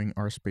outgrowing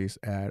our space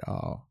at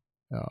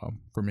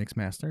for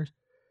Mixmasters,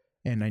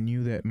 and I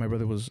knew that my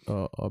brother was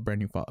a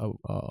brand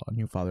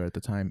new father at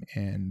the time,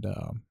 and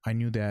I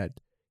knew that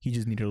he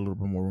just needed a little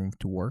bit more room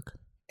to work,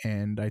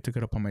 and I took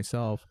it upon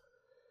myself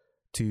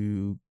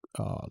to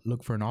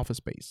look for an office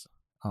space.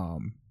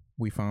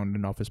 We found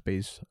an office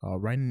space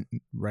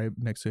right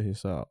next to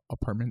his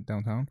apartment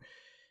downtown,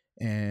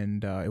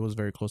 and it was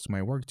very close to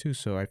my work too.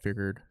 So I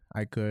figured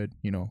I could,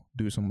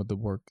 do some of the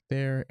work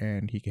there,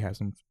 and he could have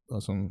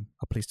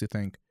a place to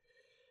think.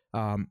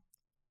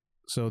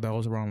 So that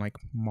was around like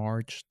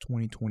March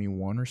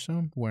 2021 or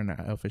so when I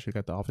officially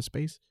got the office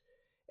space,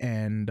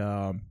 and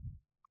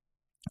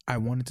I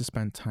wanted to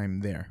spend time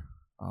there.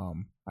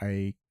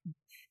 I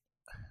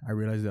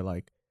realized that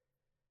like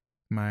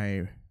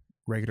my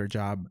regular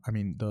job, I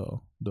mean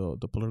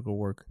the political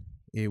work,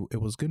 it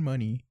was good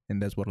money,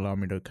 and that's what allowed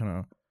me to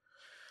kind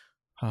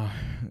of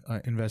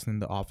invest in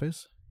the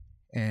office.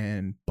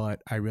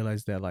 But I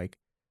realized that like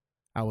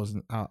I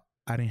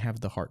didn't have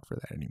the heart for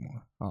that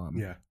anymore.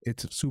 Yeah,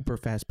 it's a super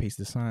fast paced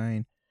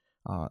design,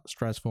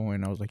 stressful,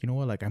 and I was like, you know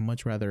what, like I'd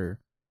much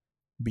rather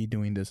be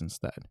doing this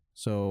instead.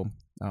 So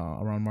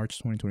around March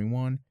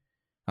 2021,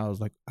 I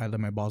was like, I let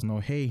my boss know,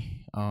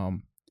 hey,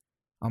 I'm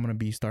gonna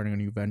be starting a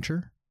new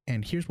venture,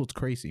 and here's what's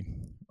crazy,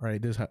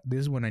 right? This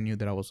is when I knew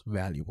that I was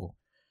valuable.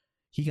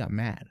 He got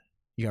mad.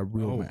 He got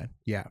real mad.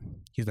 Yeah,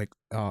 he's like,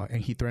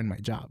 and he threatened my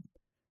job,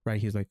 right?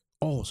 He's like,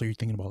 oh, so you're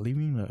thinking about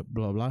leaving,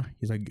 blah, blah.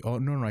 He's like, oh,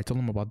 no. I told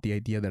him about the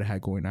idea that I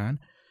had going on.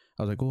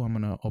 I was like, oh, I'm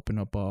going to open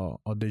up a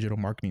digital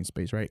marketing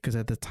space, right? Because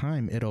at the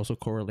time, it also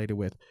correlated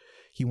with,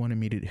 he wanted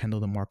me to handle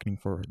the marketing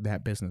for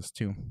that business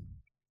too.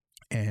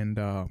 And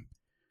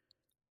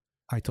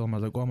I told him, I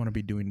was like, oh, I'm going to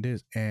be doing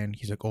this. And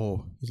he's like,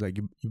 oh,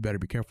 you better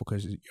be careful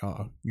because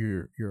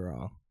you're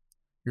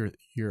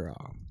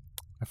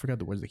I forgot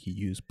the words that he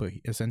used, but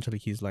essentially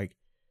he's like,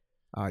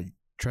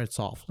 tread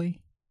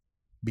softly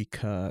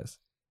because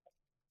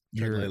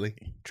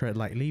tread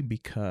lightly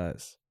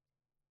because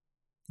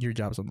your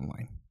job's on the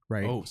line,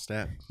 right? Oh,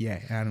 snap. Yeah,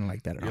 I don't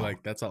like that at all. You're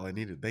like, that's all I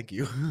needed. Thank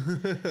you.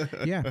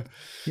 Yeah.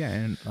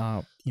 And,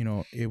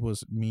 it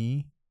was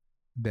me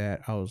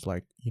that I was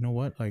like, you know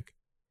what? Like,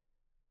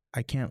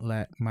 I can't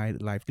let my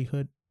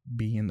livelihood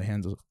be in the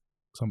hands of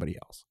somebody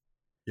else.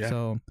 Yeah.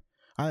 So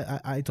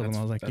I told him,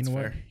 I was like, you know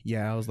what?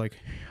 Yeah, I was like,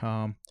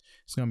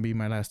 it's going to be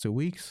my last 2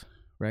 weeks,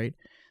 right?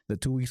 The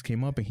 2 weeks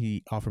came up and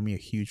he offered me a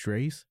huge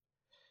raise.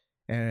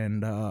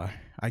 And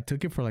I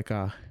took it for like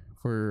a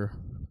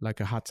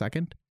hot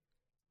second.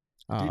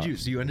 Did you?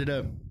 So you ended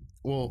up,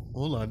 well,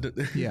 hold on.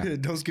 Yeah.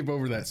 Don't skip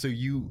over that. So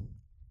you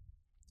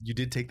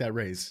did take that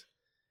raise.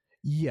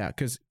 Yeah,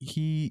 because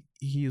he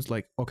is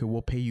like, okay,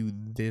 we'll pay you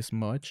this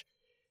much,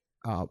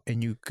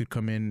 and you could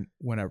come in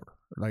whenever,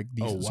 like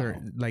these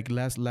certain, like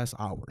less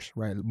hours,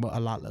 right? But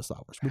a lot less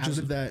hours.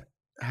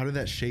 How did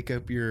that shake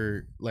up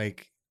your,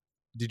 like?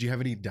 Did you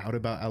have any doubt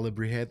about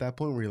Alebrije at that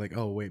point, where you're like,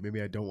 oh wait,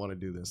 maybe I don't want to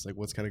do this? Like,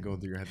 what's kind of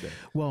going through your head there?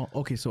 Well,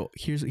 okay, so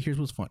here's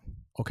what's fun.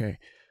 Okay,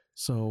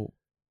 so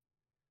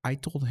I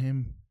told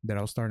him that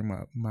I was starting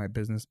my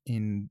business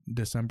in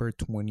December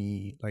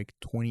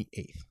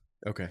 28th.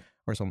 Okay.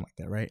 Or something like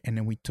that, right? And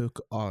then we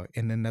took,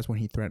 and then that's when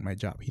he threatened my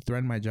job. He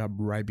threatened my job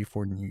right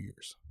before New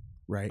Year's,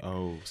 right?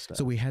 Oh, stop.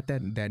 So we had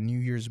that New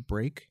Year's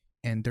break,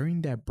 and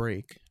during that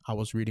break, I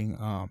was reading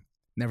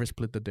 "Never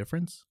Split the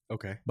Difference,"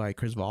 okay, by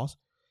Chris Voss.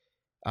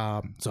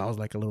 So I was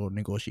like a little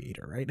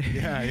negotiator, right?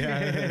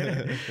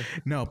 Yeah.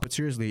 No, but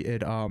seriously,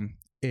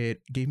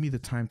 it gave me the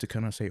time to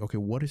kind of say, okay,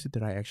 what is it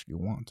that I actually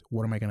want?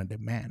 What am I going to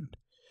demand,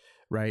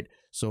 right?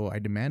 So I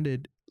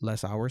demanded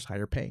less hours,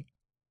 higher pay,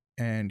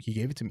 and he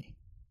gave it to me.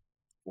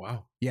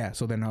 Wow. Yeah.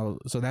 So then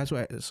that's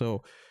why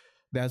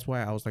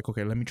I was like,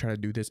 okay, let me try to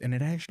do this. And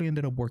it actually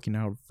ended up working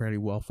out fairly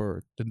well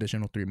for the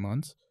additional 3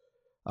 months.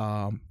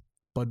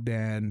 But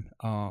then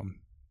I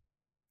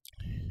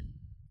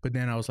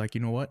was like,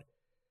 you know what?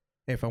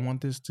 If I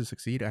want this to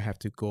succeed, I have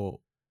to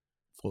go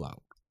full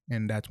out.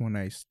 And that's when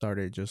I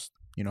started just,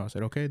 I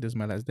said, okay, this is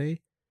my last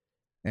day.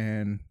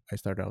 And I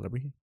started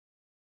Alebrije.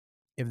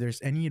 If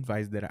there's any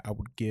advice that I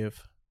would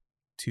give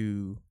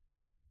to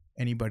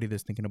anybody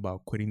that's thinking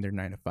about quitting their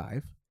 9 to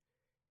 5,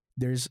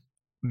 there's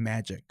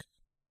magic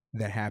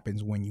that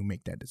happens when you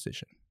make that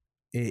decision.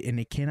 And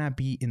it cannot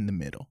be in the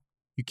middle.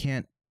 You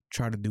can't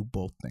try to do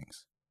both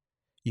things.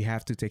 You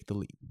have to take the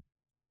leap.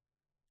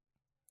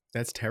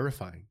 That's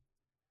terrifying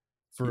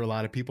for a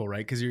lot of people,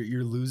 right? Because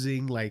you're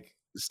losing like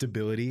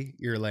stability.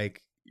 You're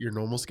like your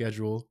normal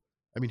schedule.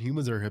 I mean,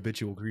 humans are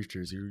habitual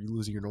creatures. You're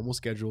losing your normal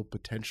schedule,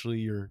 potentially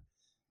your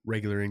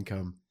regular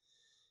income.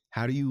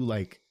 How do you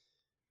like?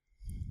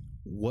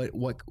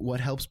 What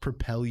helps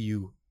propel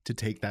you to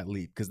take that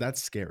leap? Because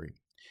that's scary,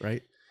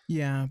 right?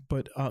 Yeah,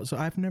 but so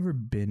I've never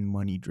been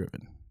money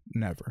driven,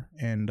 never,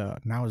 and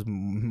now is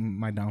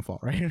my downfall,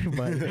 right?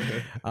 But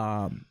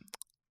I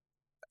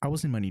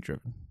wasn't money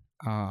driven.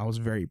 I was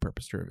very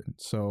purpose driven.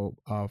 So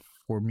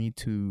for me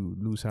to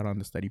lose out on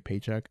the steady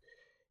paycheck,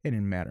 it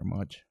didn't matter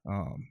much.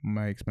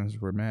 My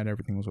expenses were met.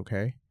 Everything was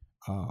okay.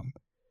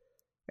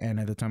 And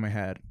at the time I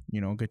had,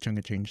 a good chunk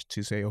of change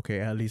to say,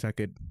 okay, at least I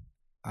could,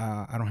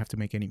 I don't have to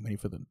make any money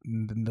for the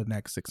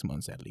next 6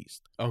 months at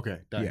least. Okay,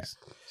 nice. Yeah.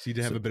 So you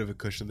did have a bit of a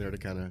cushion there to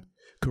kind of.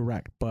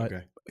 Correct. But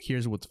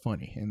here's what's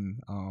funny.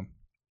 And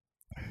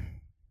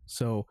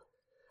so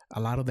a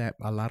lot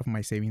of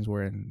my savings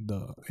were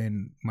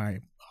in my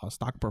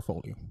stock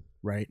portfolio,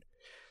 right?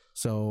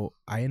 So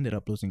I ended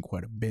up losing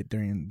quite a bit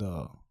during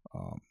the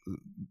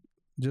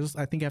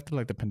I think after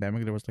like the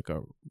pandemic, there was like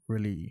a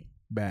really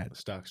bad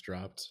stocks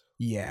dropped.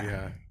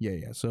 Yeah.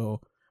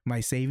 So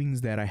my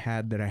savings that I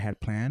had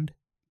planned,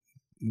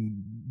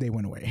 they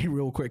went away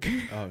real quick.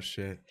 Oh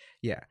shit.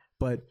 Yeah,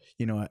 but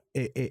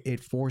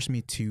it forced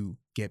me to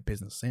get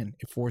business in.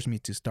 It forced me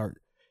to start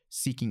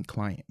seeking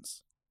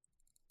clients.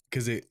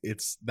 Because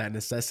it's that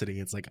necessity.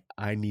 It's like,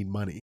 I need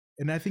money.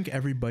 And I think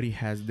everybody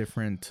has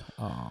different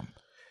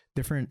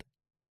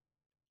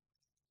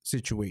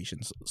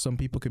situations. Some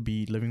people could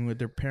be living with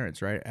their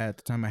parents, right? At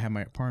the time I had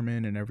my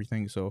apartment and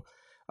everything. So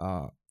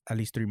at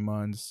least 3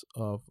 months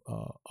of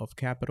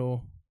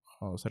capital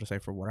set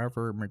aside for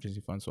whatever,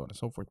 emergency funds, so on and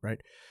so forth,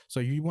 right? So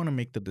you want to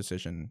make the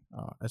decision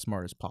as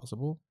smart as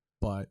possible,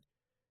 but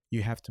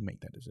you have to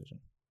make that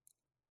decision.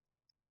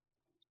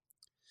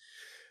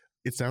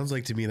 It sounds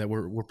like to me that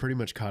we're pretty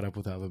much caught up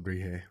with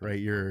Alebrije, right?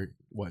 You're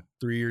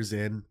 3 years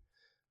in.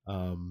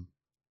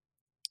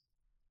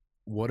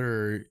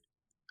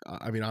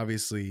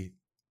 Obviously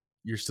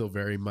you're still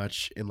very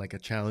much in like a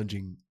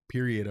challenging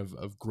period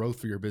of growth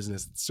for your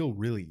business, it's still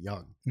really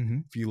young. Mm-hmm.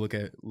 If you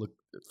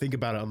think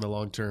about it on the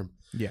long term.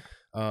 Yeah.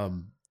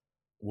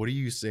 What do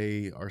you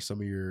say are some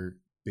of your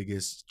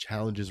biggest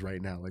challenges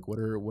right now? Like what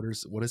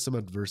is some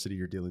adversity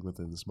you're dealing with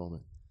in this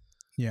moment?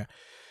 Yeah.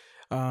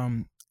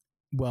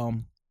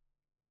 Well,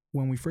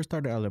 when we first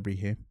started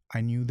Alebrije,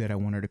 I knew that I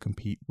wanted to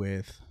compete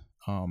with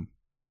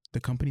the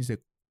companies that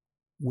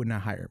would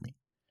not hire me.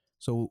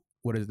 So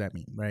what does that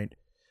mean, right?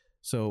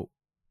 So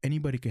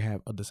anybody could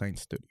have a design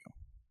studio,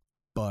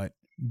 but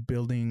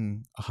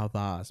building a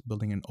Havas,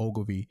 building an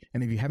Ogilvy,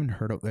 and if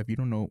you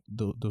don't know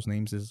those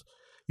names, is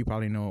you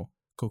probably know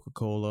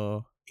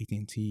Coca-Cola,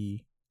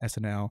 AT&T,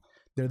 SNL.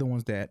 They're the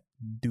ones that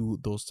do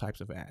those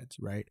types of ads,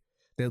 right?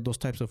 They're those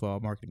types of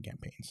marketing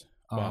campaigns.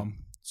 Wow.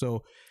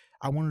 So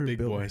I wanted to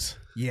build boys.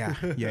 Yeah.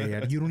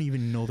 You don't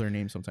even know their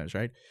names sometimes,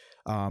 right?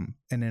 And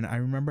then I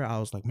remember I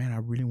was like, man, I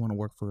really want to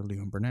work for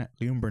Leon Burnett.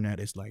 Leon Burnett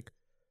is like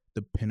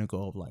the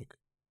pinnacle of like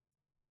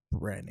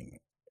branding,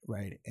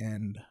 right?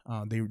 And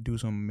they do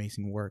some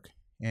amazing work.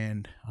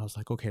 And I was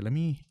like, okay, let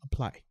me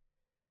apply.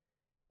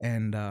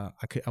 And I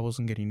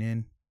wasn't getting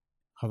in.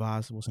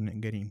 Havas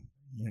wasn't getting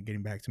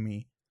back to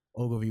me.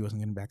 Ogilvy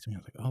wasn't getting back to me. I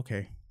was like,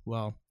 okay,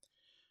 well,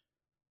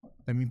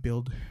 let me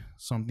build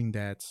something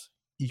that's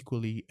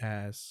equally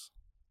as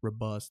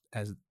robust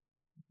as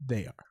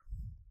they are.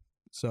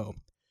 So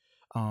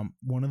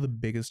one of the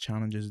biggest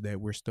challenges that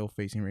we're still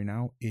facing right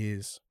now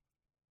is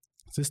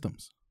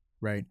systems,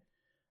 right?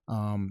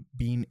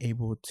 Being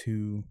able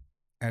to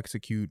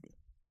execute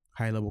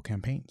high level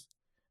campaigns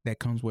that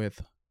comes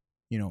with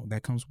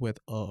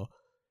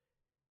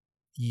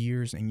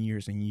years and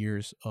years and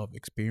years of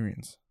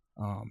experience.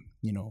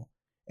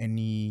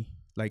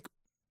 Like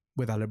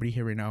with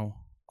Alebrije right now,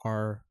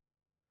 our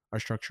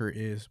structure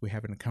is we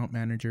have an account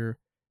manager,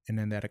 and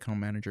then that account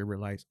manager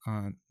relies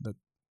on the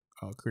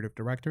creative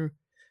director,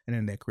 and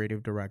then that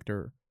creative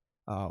director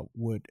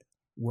would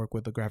work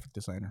with the graphic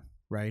designer,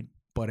 right?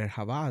 But at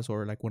Havas,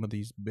 or like one of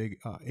these big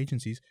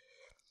agencies,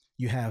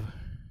 you have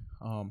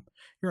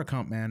your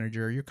account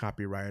manager, your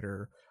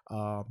copywriter,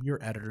 your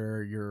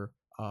editor, your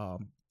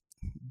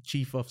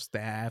chief of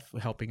staff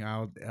helping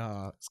out,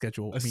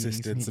 schedule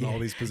assistants meetings, and all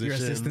these positions.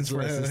 Your assistants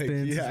for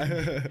assistants.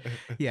 Yeah.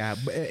 Yeah.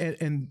 But,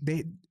 and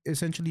they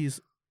essentially is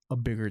a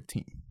bigger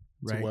team,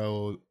 right? It's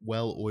a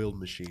well-oiled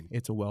machine.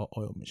 It's a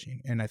well-oiled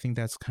machine. And I think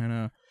that's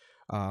kind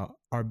of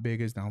our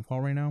biggest downfall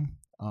right now,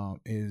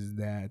 is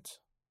that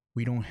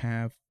we don't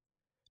have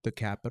the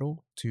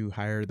capital to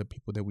hire the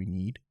people that we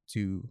need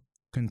to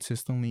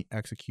consistently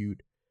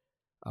execute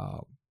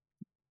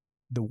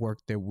the work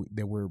that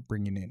we're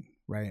bringing in,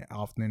 right?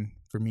 Often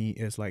for me,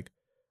 it's like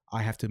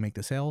I have to make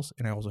the sales,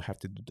 and I also have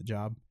to do the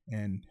job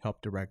and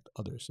help direct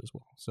others as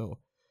well. So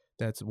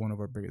that's one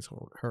of our biggest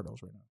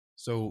hurdles right now.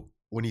 So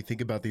when you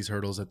think about these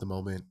hurdles at the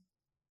moment,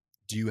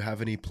 do you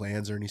have any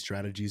plans or any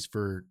strategies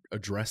for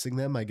addressing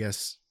them? I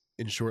guess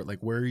in short, like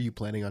where are you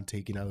planning on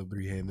taking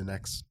Alebrije in the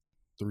next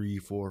 3,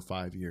 4,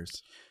 5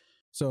 years?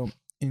 So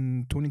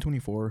in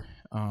 2024,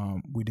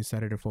 we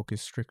decided to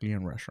focus strictly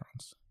on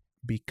restaurants,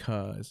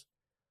 because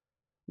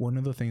one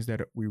of the things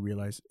that we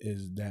realized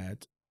is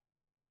that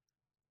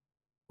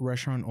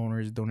restaurant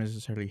owners don't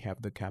necessarily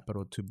have the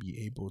capital to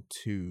be able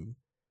to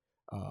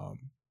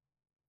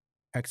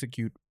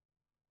execute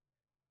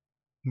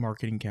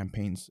marketing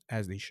campaigns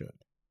as they should,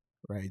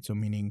 right? So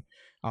meaning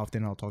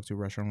often I'll talk to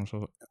restaurant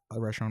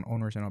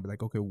owners and I'll be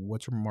like, okay,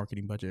 what's your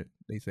marketing budget?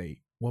 They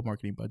say, what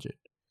marketing budget?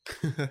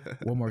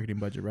 What marketing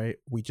budget, right?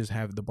 We just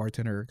have the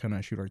bartender kind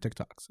of shoot our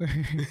TikToks.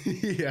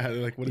 Yeah,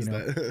 they're like, what is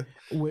that?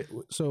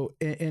 So,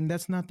 and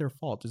that's not their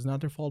fault. It's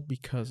not their fault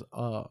because,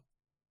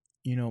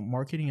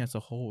 marketing as a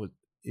whole,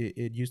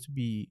 it used to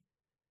be,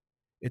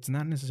 it's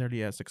not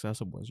necessarily as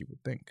accessible as you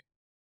would think.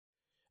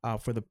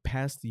 For the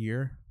past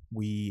year,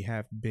 we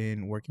have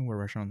been working with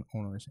restaurant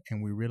owners,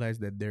 and we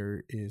realized that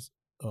there is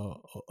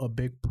a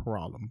big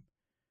problem,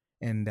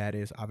 and that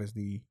is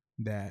obviously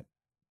that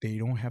they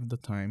don't have the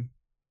time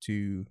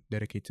to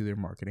dedicate to their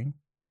marketing.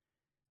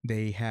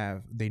 They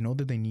know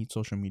that they need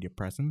social media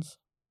presence,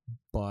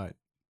 but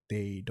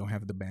they don't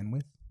have the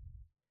bandwidth,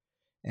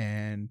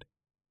 and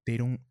they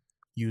don't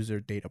use their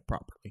data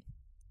properly,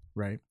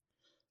 right?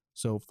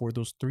 So for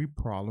those 3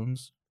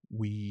 problems,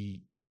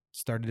 we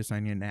started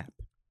designing an app.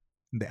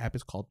 The app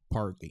is called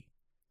Partly.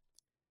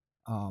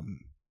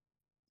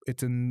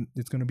 It's going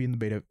to be in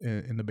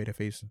the beta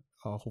phase,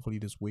 hopefully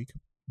this week.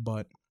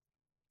 But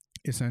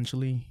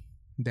essentially,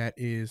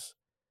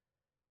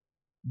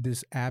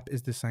 this app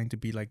is designed to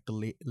be like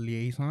the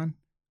liaison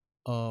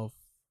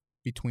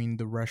between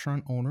the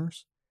restaurant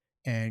owners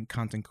and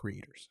content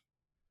creators.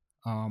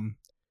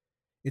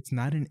 It's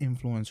not an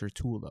influencer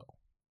tool though.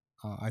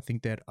 I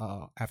think that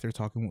after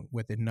talking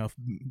with enough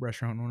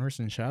restaurant owners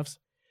and chefs,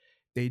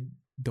 they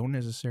don't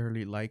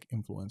necessarily like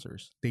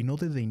influencers. They know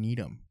that they need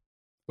them,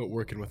 but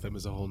working with them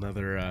is a whole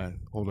nother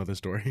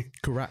story.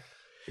 Correct.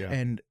 Yeah.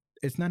 And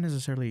it's not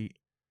necessarily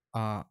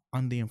on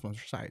the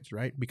influencer sides,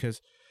 right?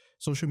 Because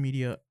social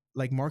media,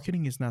 like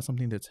marketing, is not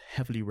something that's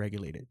heavily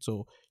regulated.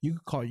 So you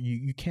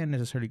can't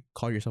necessarily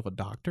call yourself a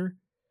doctor,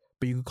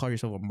 but you could call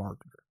yourself a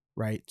marketer,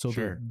 right? So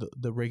Sure.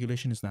 the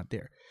regulation is not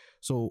there.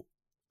 So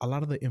a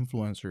lot of the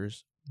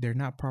influencers, they're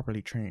not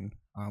properly trained.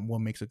 What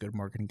makes a good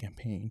marketing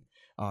campaign,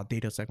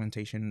 data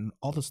segmentation,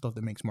 all the stuff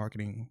that makes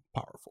marketing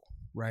powerful,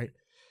 right?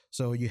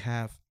 So you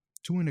have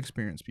two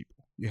inexperienced people.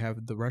 You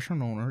have the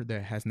restaurant owner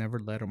that has never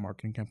led a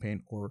marketing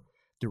campaign or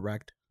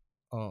direct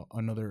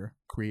another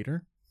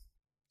creator,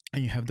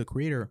 and you have the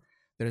creator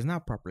that is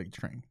not properly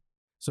trained.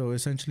 So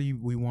essentially,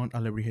 we want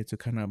Alebrije to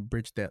kind of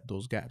bridge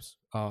those gaps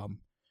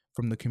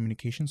from the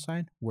communication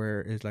side, where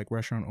it's like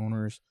restaurant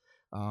owners,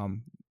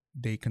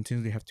 they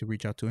continually have to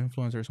reach out to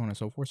influencers, so on and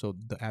so forth. So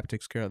the app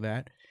takes care of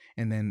that,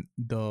 and then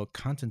the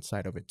content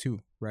side of it too,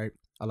 right?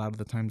 A lot of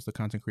the times, the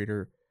content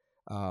creator,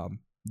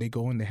 they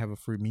go and they have a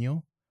free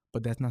meal,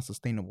 but that's not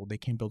sustainable. They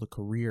can't build a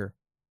career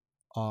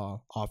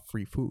off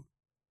free food.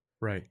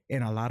 Right.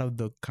 And a lot of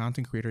the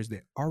content creators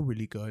that are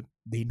really good,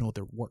 they know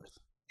their worth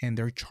and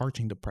they're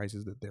charging the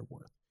prices that they're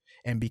worth.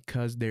 And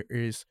because there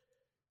is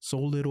so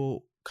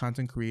little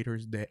content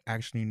creators that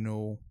actually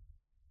know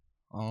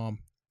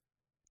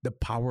the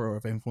power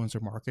of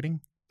influencer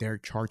marketing, they're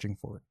charging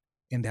for it.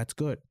 And that's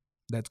good.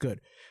 That's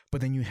good. But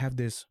then you have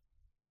this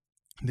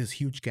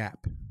huge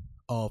gap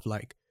of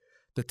like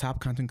the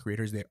top content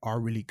creators that are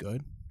really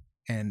good,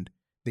 and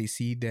they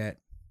see that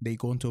they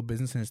go into a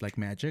business and it's like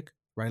magic,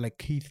 right? Like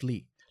Keith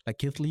Lee. Like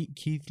Keith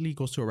Lee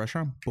goes to a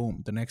restaurant,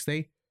 boom, the next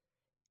day,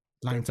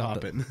 lines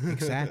up.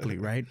 Exactly,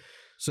 right?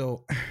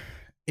 So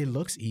it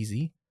looks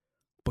easy,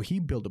 but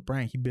he built a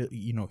brand. He built,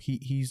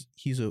 he's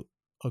a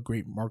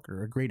great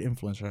marketer, a great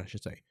influencer, I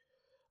should say.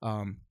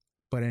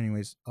 But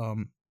anyways,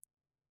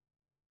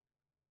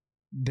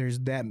 there's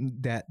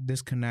that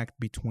disconnect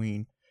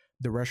between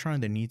the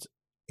restaurant that needs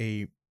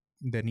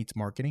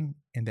marketing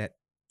and that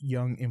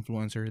young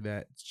influencer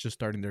that's just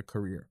starting their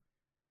career.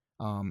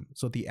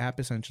 So the app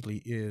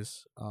essentially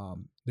is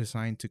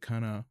designed to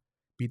kind of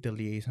be the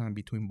liaison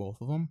between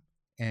both of them,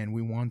 and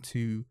we want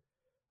to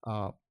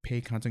pay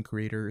content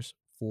creators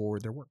for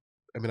their work.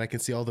 I mean, I can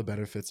see all the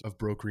benefits of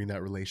brokering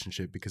that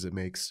relationship because it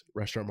makes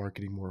restaurant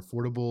marketing more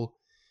affordable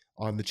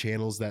on the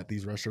channels that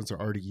these restaurants are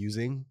already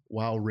using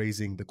while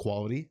raising the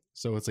quality.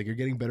 So it's like you're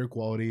getting better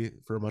quality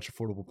for a much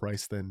affordable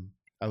price than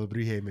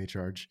Alebrije may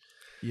charge.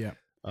 Yeah.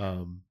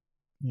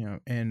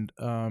 And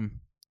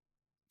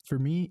for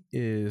me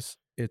it's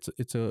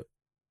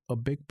a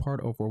big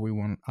part of where we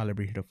want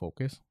Alebrije to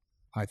focus.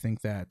 I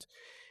think that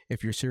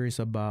if we're serious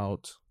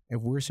about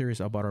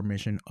our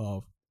mission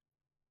of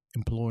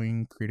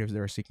employing creatives that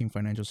are seeking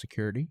financial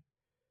security,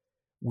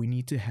 we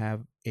need to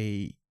have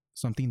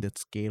something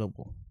that's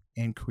scalable,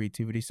 and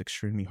creativity is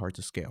extremely hard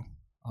to scale.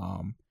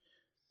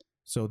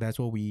 So that's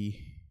what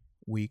we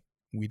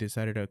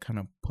decided to kind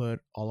of put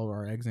all of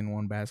our eggs in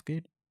one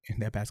basket,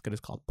 and that basket is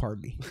called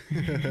Partly.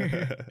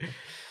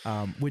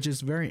 Which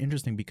is very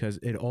interesting because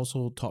it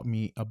also taught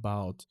me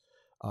about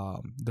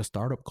the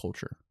startup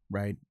culture,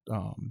 right?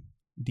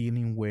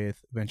 Dealing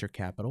with venture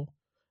capital,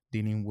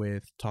 dealing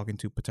with talking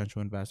to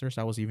potential investors.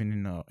 I was even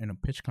in a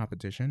pitch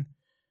competition.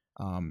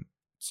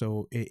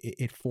 So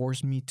it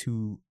forced me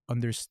to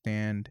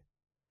understand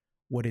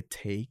what it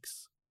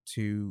takes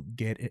to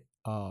get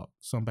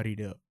somebody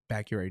to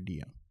back your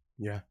idea.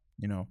 Yeah.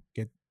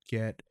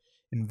 Get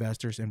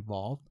investors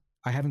involved.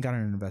 I haven't gotten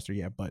an investor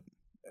yet, but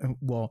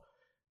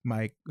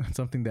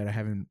something that I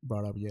haven't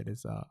brought up yet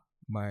is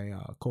my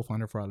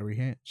co-founder for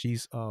Alebrije.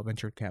 She's a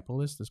venture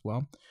capitalist as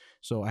well,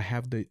 so I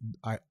have the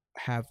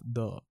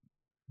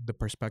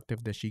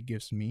perspective that she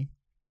gives me,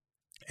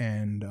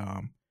 and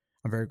I'm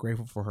very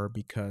grateful for her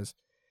because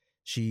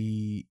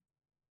she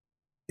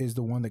is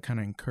the one that kind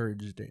of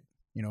encouraged it.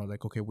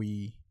 Like, okay,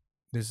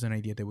 this is an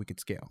idea that we could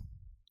scale.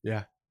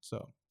 Yeah.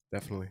 So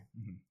definitely.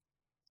 Mm-hmm.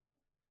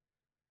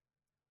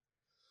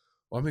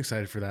 Well, I'm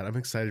excited for that. I'm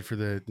excited for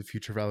the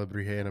future of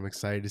Alebrije, and I'm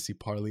excited to see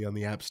Partly on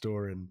the App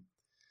Store and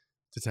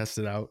to test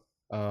it out.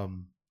 I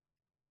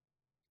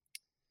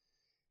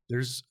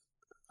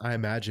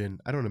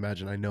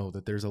know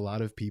that there's a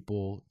lot of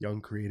people,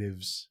 young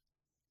creatives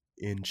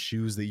in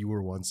shoes that you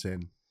were once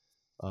in,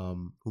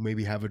 who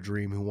maybe have a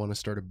dream, who want to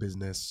start a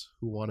business,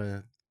 who want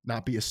to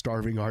not be a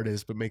starving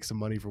artist, but make some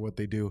money for what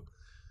they do.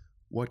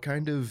 What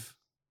kind of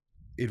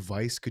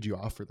advice could you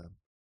offer them?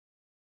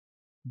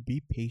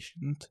 Be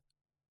patient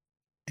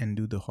and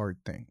do the hard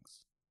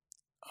things.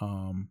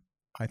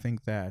 I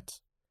think that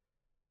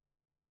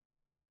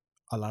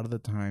a lot of the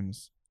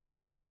times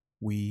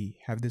we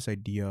have this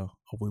idea of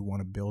what we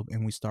want to build,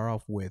 and we start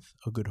off with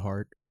a good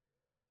heart,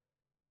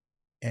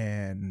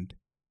 and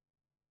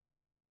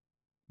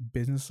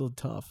business is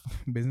tough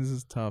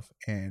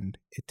and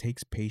it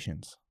takes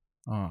patience.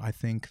 I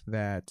think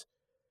that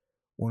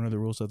one of the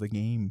rules of the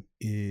game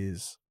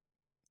is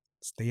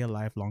stay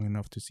alive long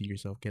enough to see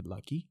yourself get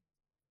lucky.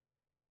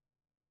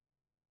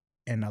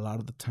 And a lot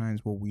of the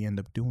times what we end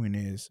up doing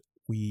is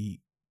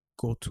we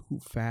go too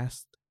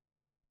fast,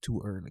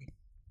 too early.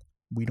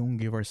 We don't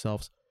give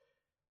ourselves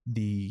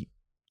the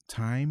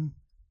time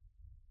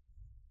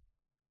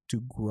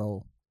to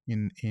grow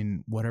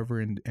in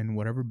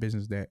whatever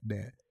business that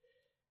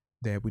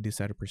we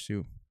decide to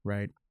pursue,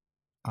 right?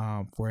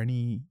 For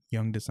any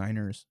young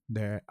designers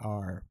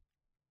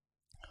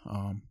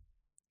um,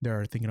 that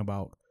are thinking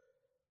about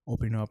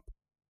opening up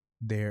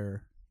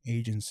their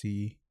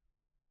agency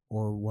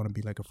or want to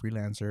be like a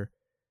freelancer,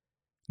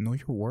 know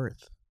your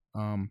worth.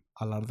 A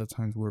lot of the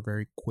times we're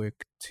very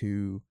quick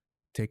to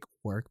take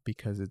work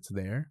because it's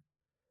there,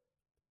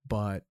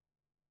 but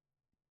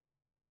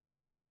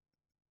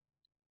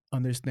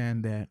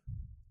understand that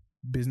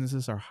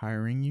businesses are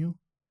hiring you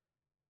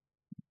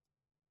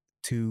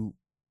to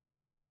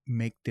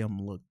make them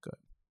look good,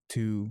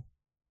 to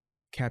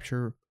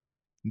capture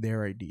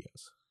their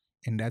ideas,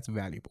 and that's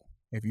valuable.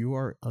 If you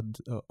are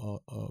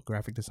a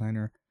graphic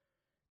designer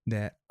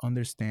that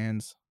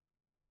understands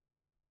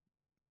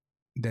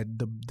that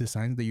the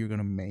designs that you're going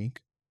to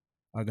make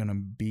are going to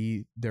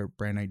be their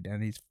brand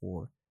identities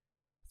for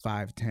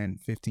 5, 10,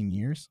 15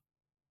 years,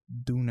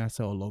 do not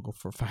sell a logo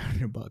for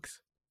 $500,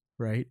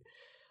 right?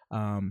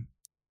 um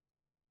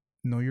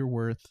know your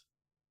worth,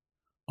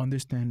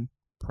 understand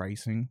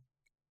pricing,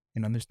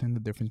 and understand the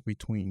difference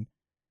between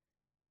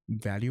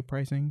value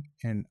pricing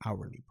and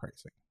hourly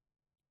pricing.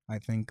 I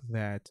think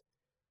that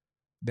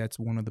that's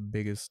one of the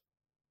biggest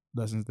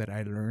lessons that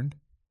I learned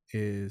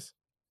is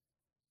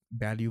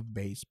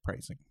value-based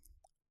pricing.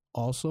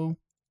 Also,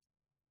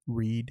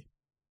 read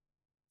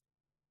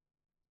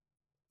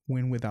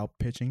Win Without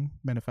Pitching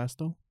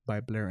Manifesto by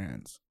Blair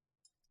Ans.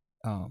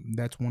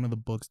 That's one of the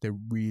books that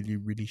really,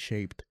 really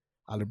shaped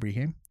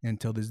Alebrije.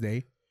 Until this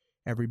day,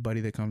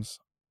 everybody that comes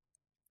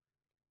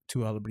to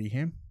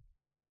Alebrije,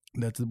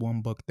 that's the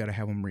one book that I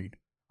have them read.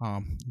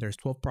 There's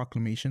 12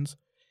 proclamations,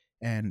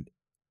 and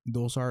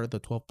those are the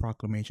 12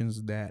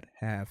 proclamations that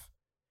have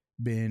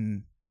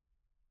been,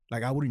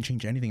 like, I wouldn't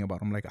change anything about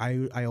them. Like,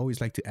 I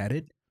always like to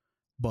edit,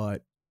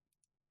 but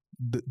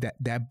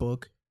that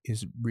book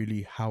is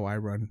really how I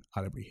run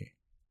Alebrije.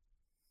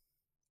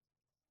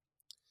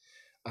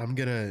 I'm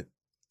going to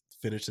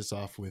finish this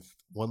off with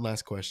one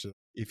last question.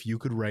 If you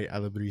could write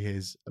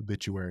Alebrije's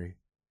obituary,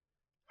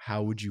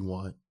 how would you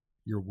want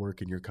your work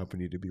and your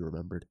company to be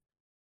remembered?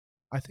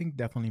 I think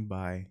definitely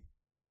by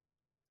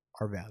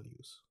our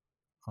values.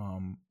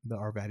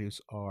 Our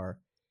values are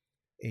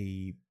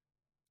the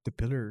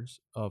pillars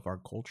of our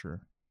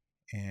culture.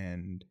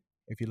 And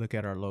if you look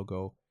at our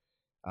logo,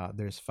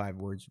 there's 5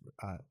 words.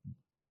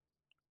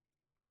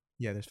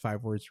 There's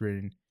 5 words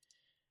written,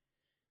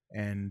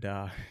 and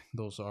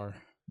those are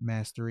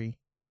mastery,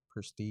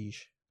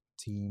 prestige,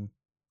 team,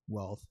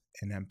 wealth,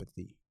 and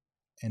empathy.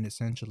 And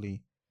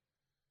essentially,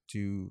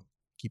 to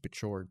keep it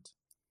short,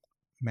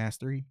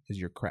 mastery is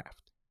your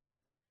craft.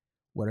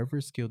 Whatever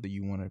skill that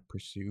you want to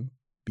pursue,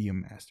 be a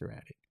master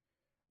at it.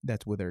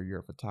 That's whether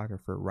you're a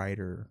photographer,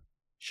 writer,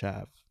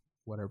 chef,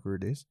 whatever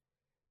it is,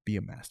 be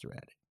a master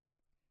at it.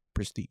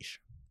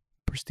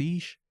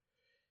 Prestige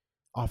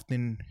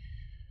often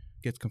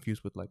gets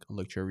confused with like a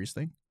luxurious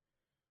thing,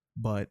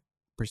 but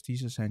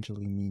prestige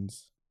essentially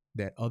means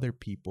that other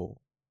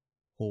people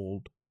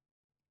hold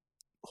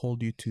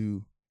you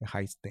to a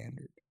high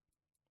standard.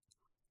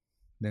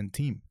 Then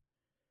team.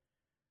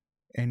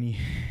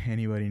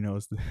 Anybody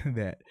knows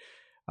that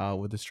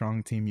with a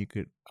strong team you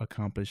could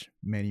accomplish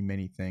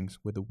many things.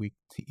 With a weak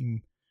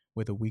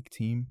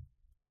team,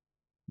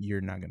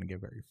 you're not gonna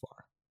get very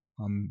far.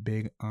 I'm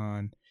big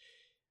on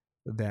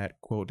that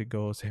quote that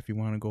goes, if you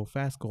want to go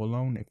fast, go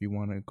alone. If you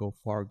want to go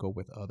far, go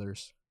with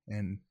others.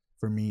 And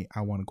for me,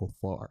 I want to go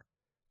far,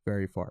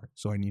 very far.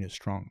 So I need a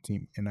strong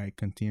team, and I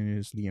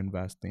continuously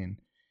invest in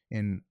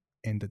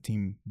the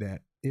team,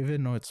 that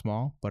even though it's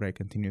small, but I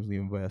continuously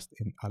invest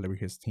in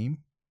Alebrije's team.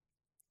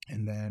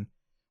 And then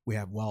we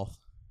have wealth.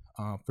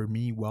 For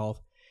me,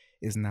 wealth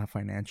is not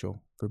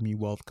financial. For me,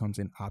 wealth comes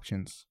in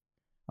options.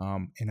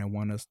 And I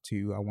want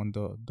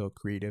the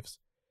creatives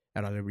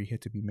at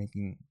Alebrije to be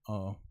making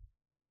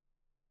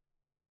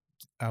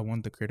I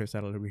want the creators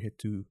at Alebrije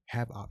to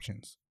have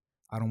options.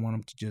 I don't want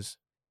them to just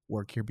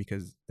work here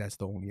because that's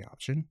the only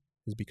option.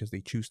 It's because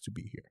they choose to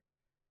be here.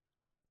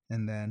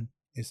 And then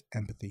is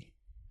empathy.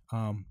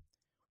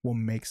 What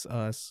makes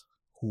us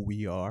who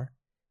we are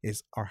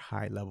is our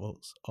high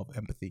levels of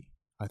empathy.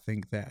 I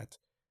think that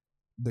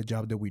the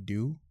job that we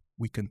do,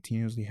 we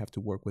continuously have to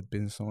work with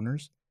business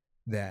owners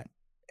that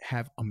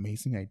have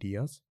amazing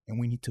ideas, and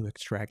we need to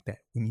extract that.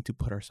 We need to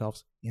put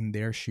ourselves in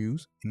their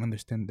shoes and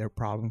understand their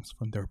problems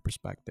from their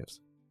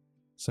perspectives.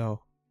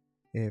 So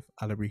if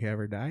Alebrije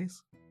ever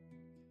dies,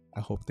 I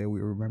hope that we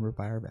remember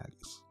by our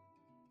values.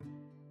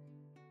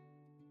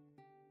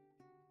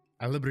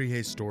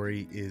 Alebrije's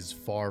story is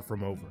far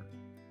from over,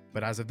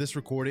 but as of this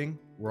recording,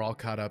 we're all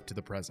caught up to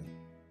the present.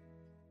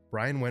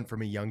 Bryan went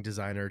from a young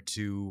designer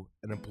to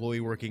an employee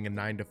working a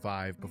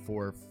 9-to-5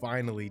 before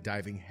finally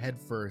diving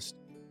headfirst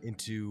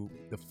into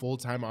the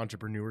full-time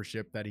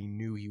entrepreneurship that he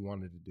knew he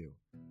wanted to do.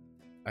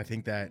 I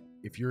think that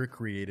if you're a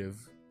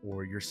creative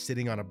or you're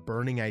sitting on a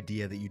burning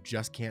idea that you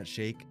just can't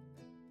shake,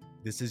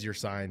 this is your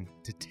sign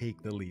to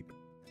take the leap.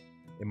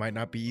 It might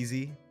not be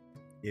easy,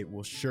 it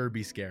will sure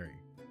be scary,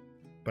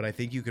 but I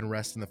think you can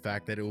rest in the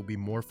fact that it will be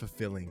more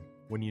fulfilling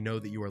when you know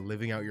that you are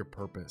living out your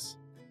purpose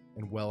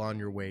and well on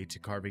your way to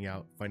carving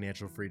out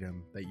financial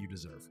freedom that you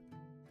deserve.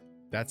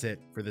 That's it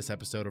for this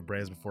episode of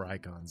Brands Before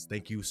Icons.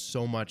 Thank you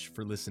so much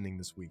for listening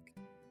this week.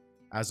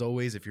 As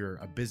always, if you're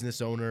a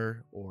business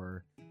owner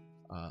or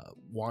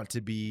want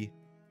to be,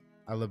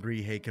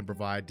 Alebrije can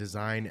provide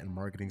design and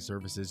marketing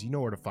services. You know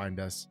where to find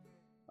us.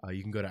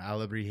 You can go to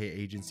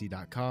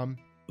alebrijeagency.com,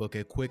 book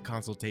a quick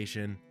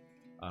consultation,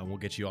 and we'll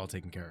get you all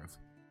taken care of.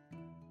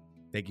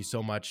 Thank you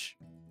so much.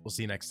 We'll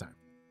see you next time.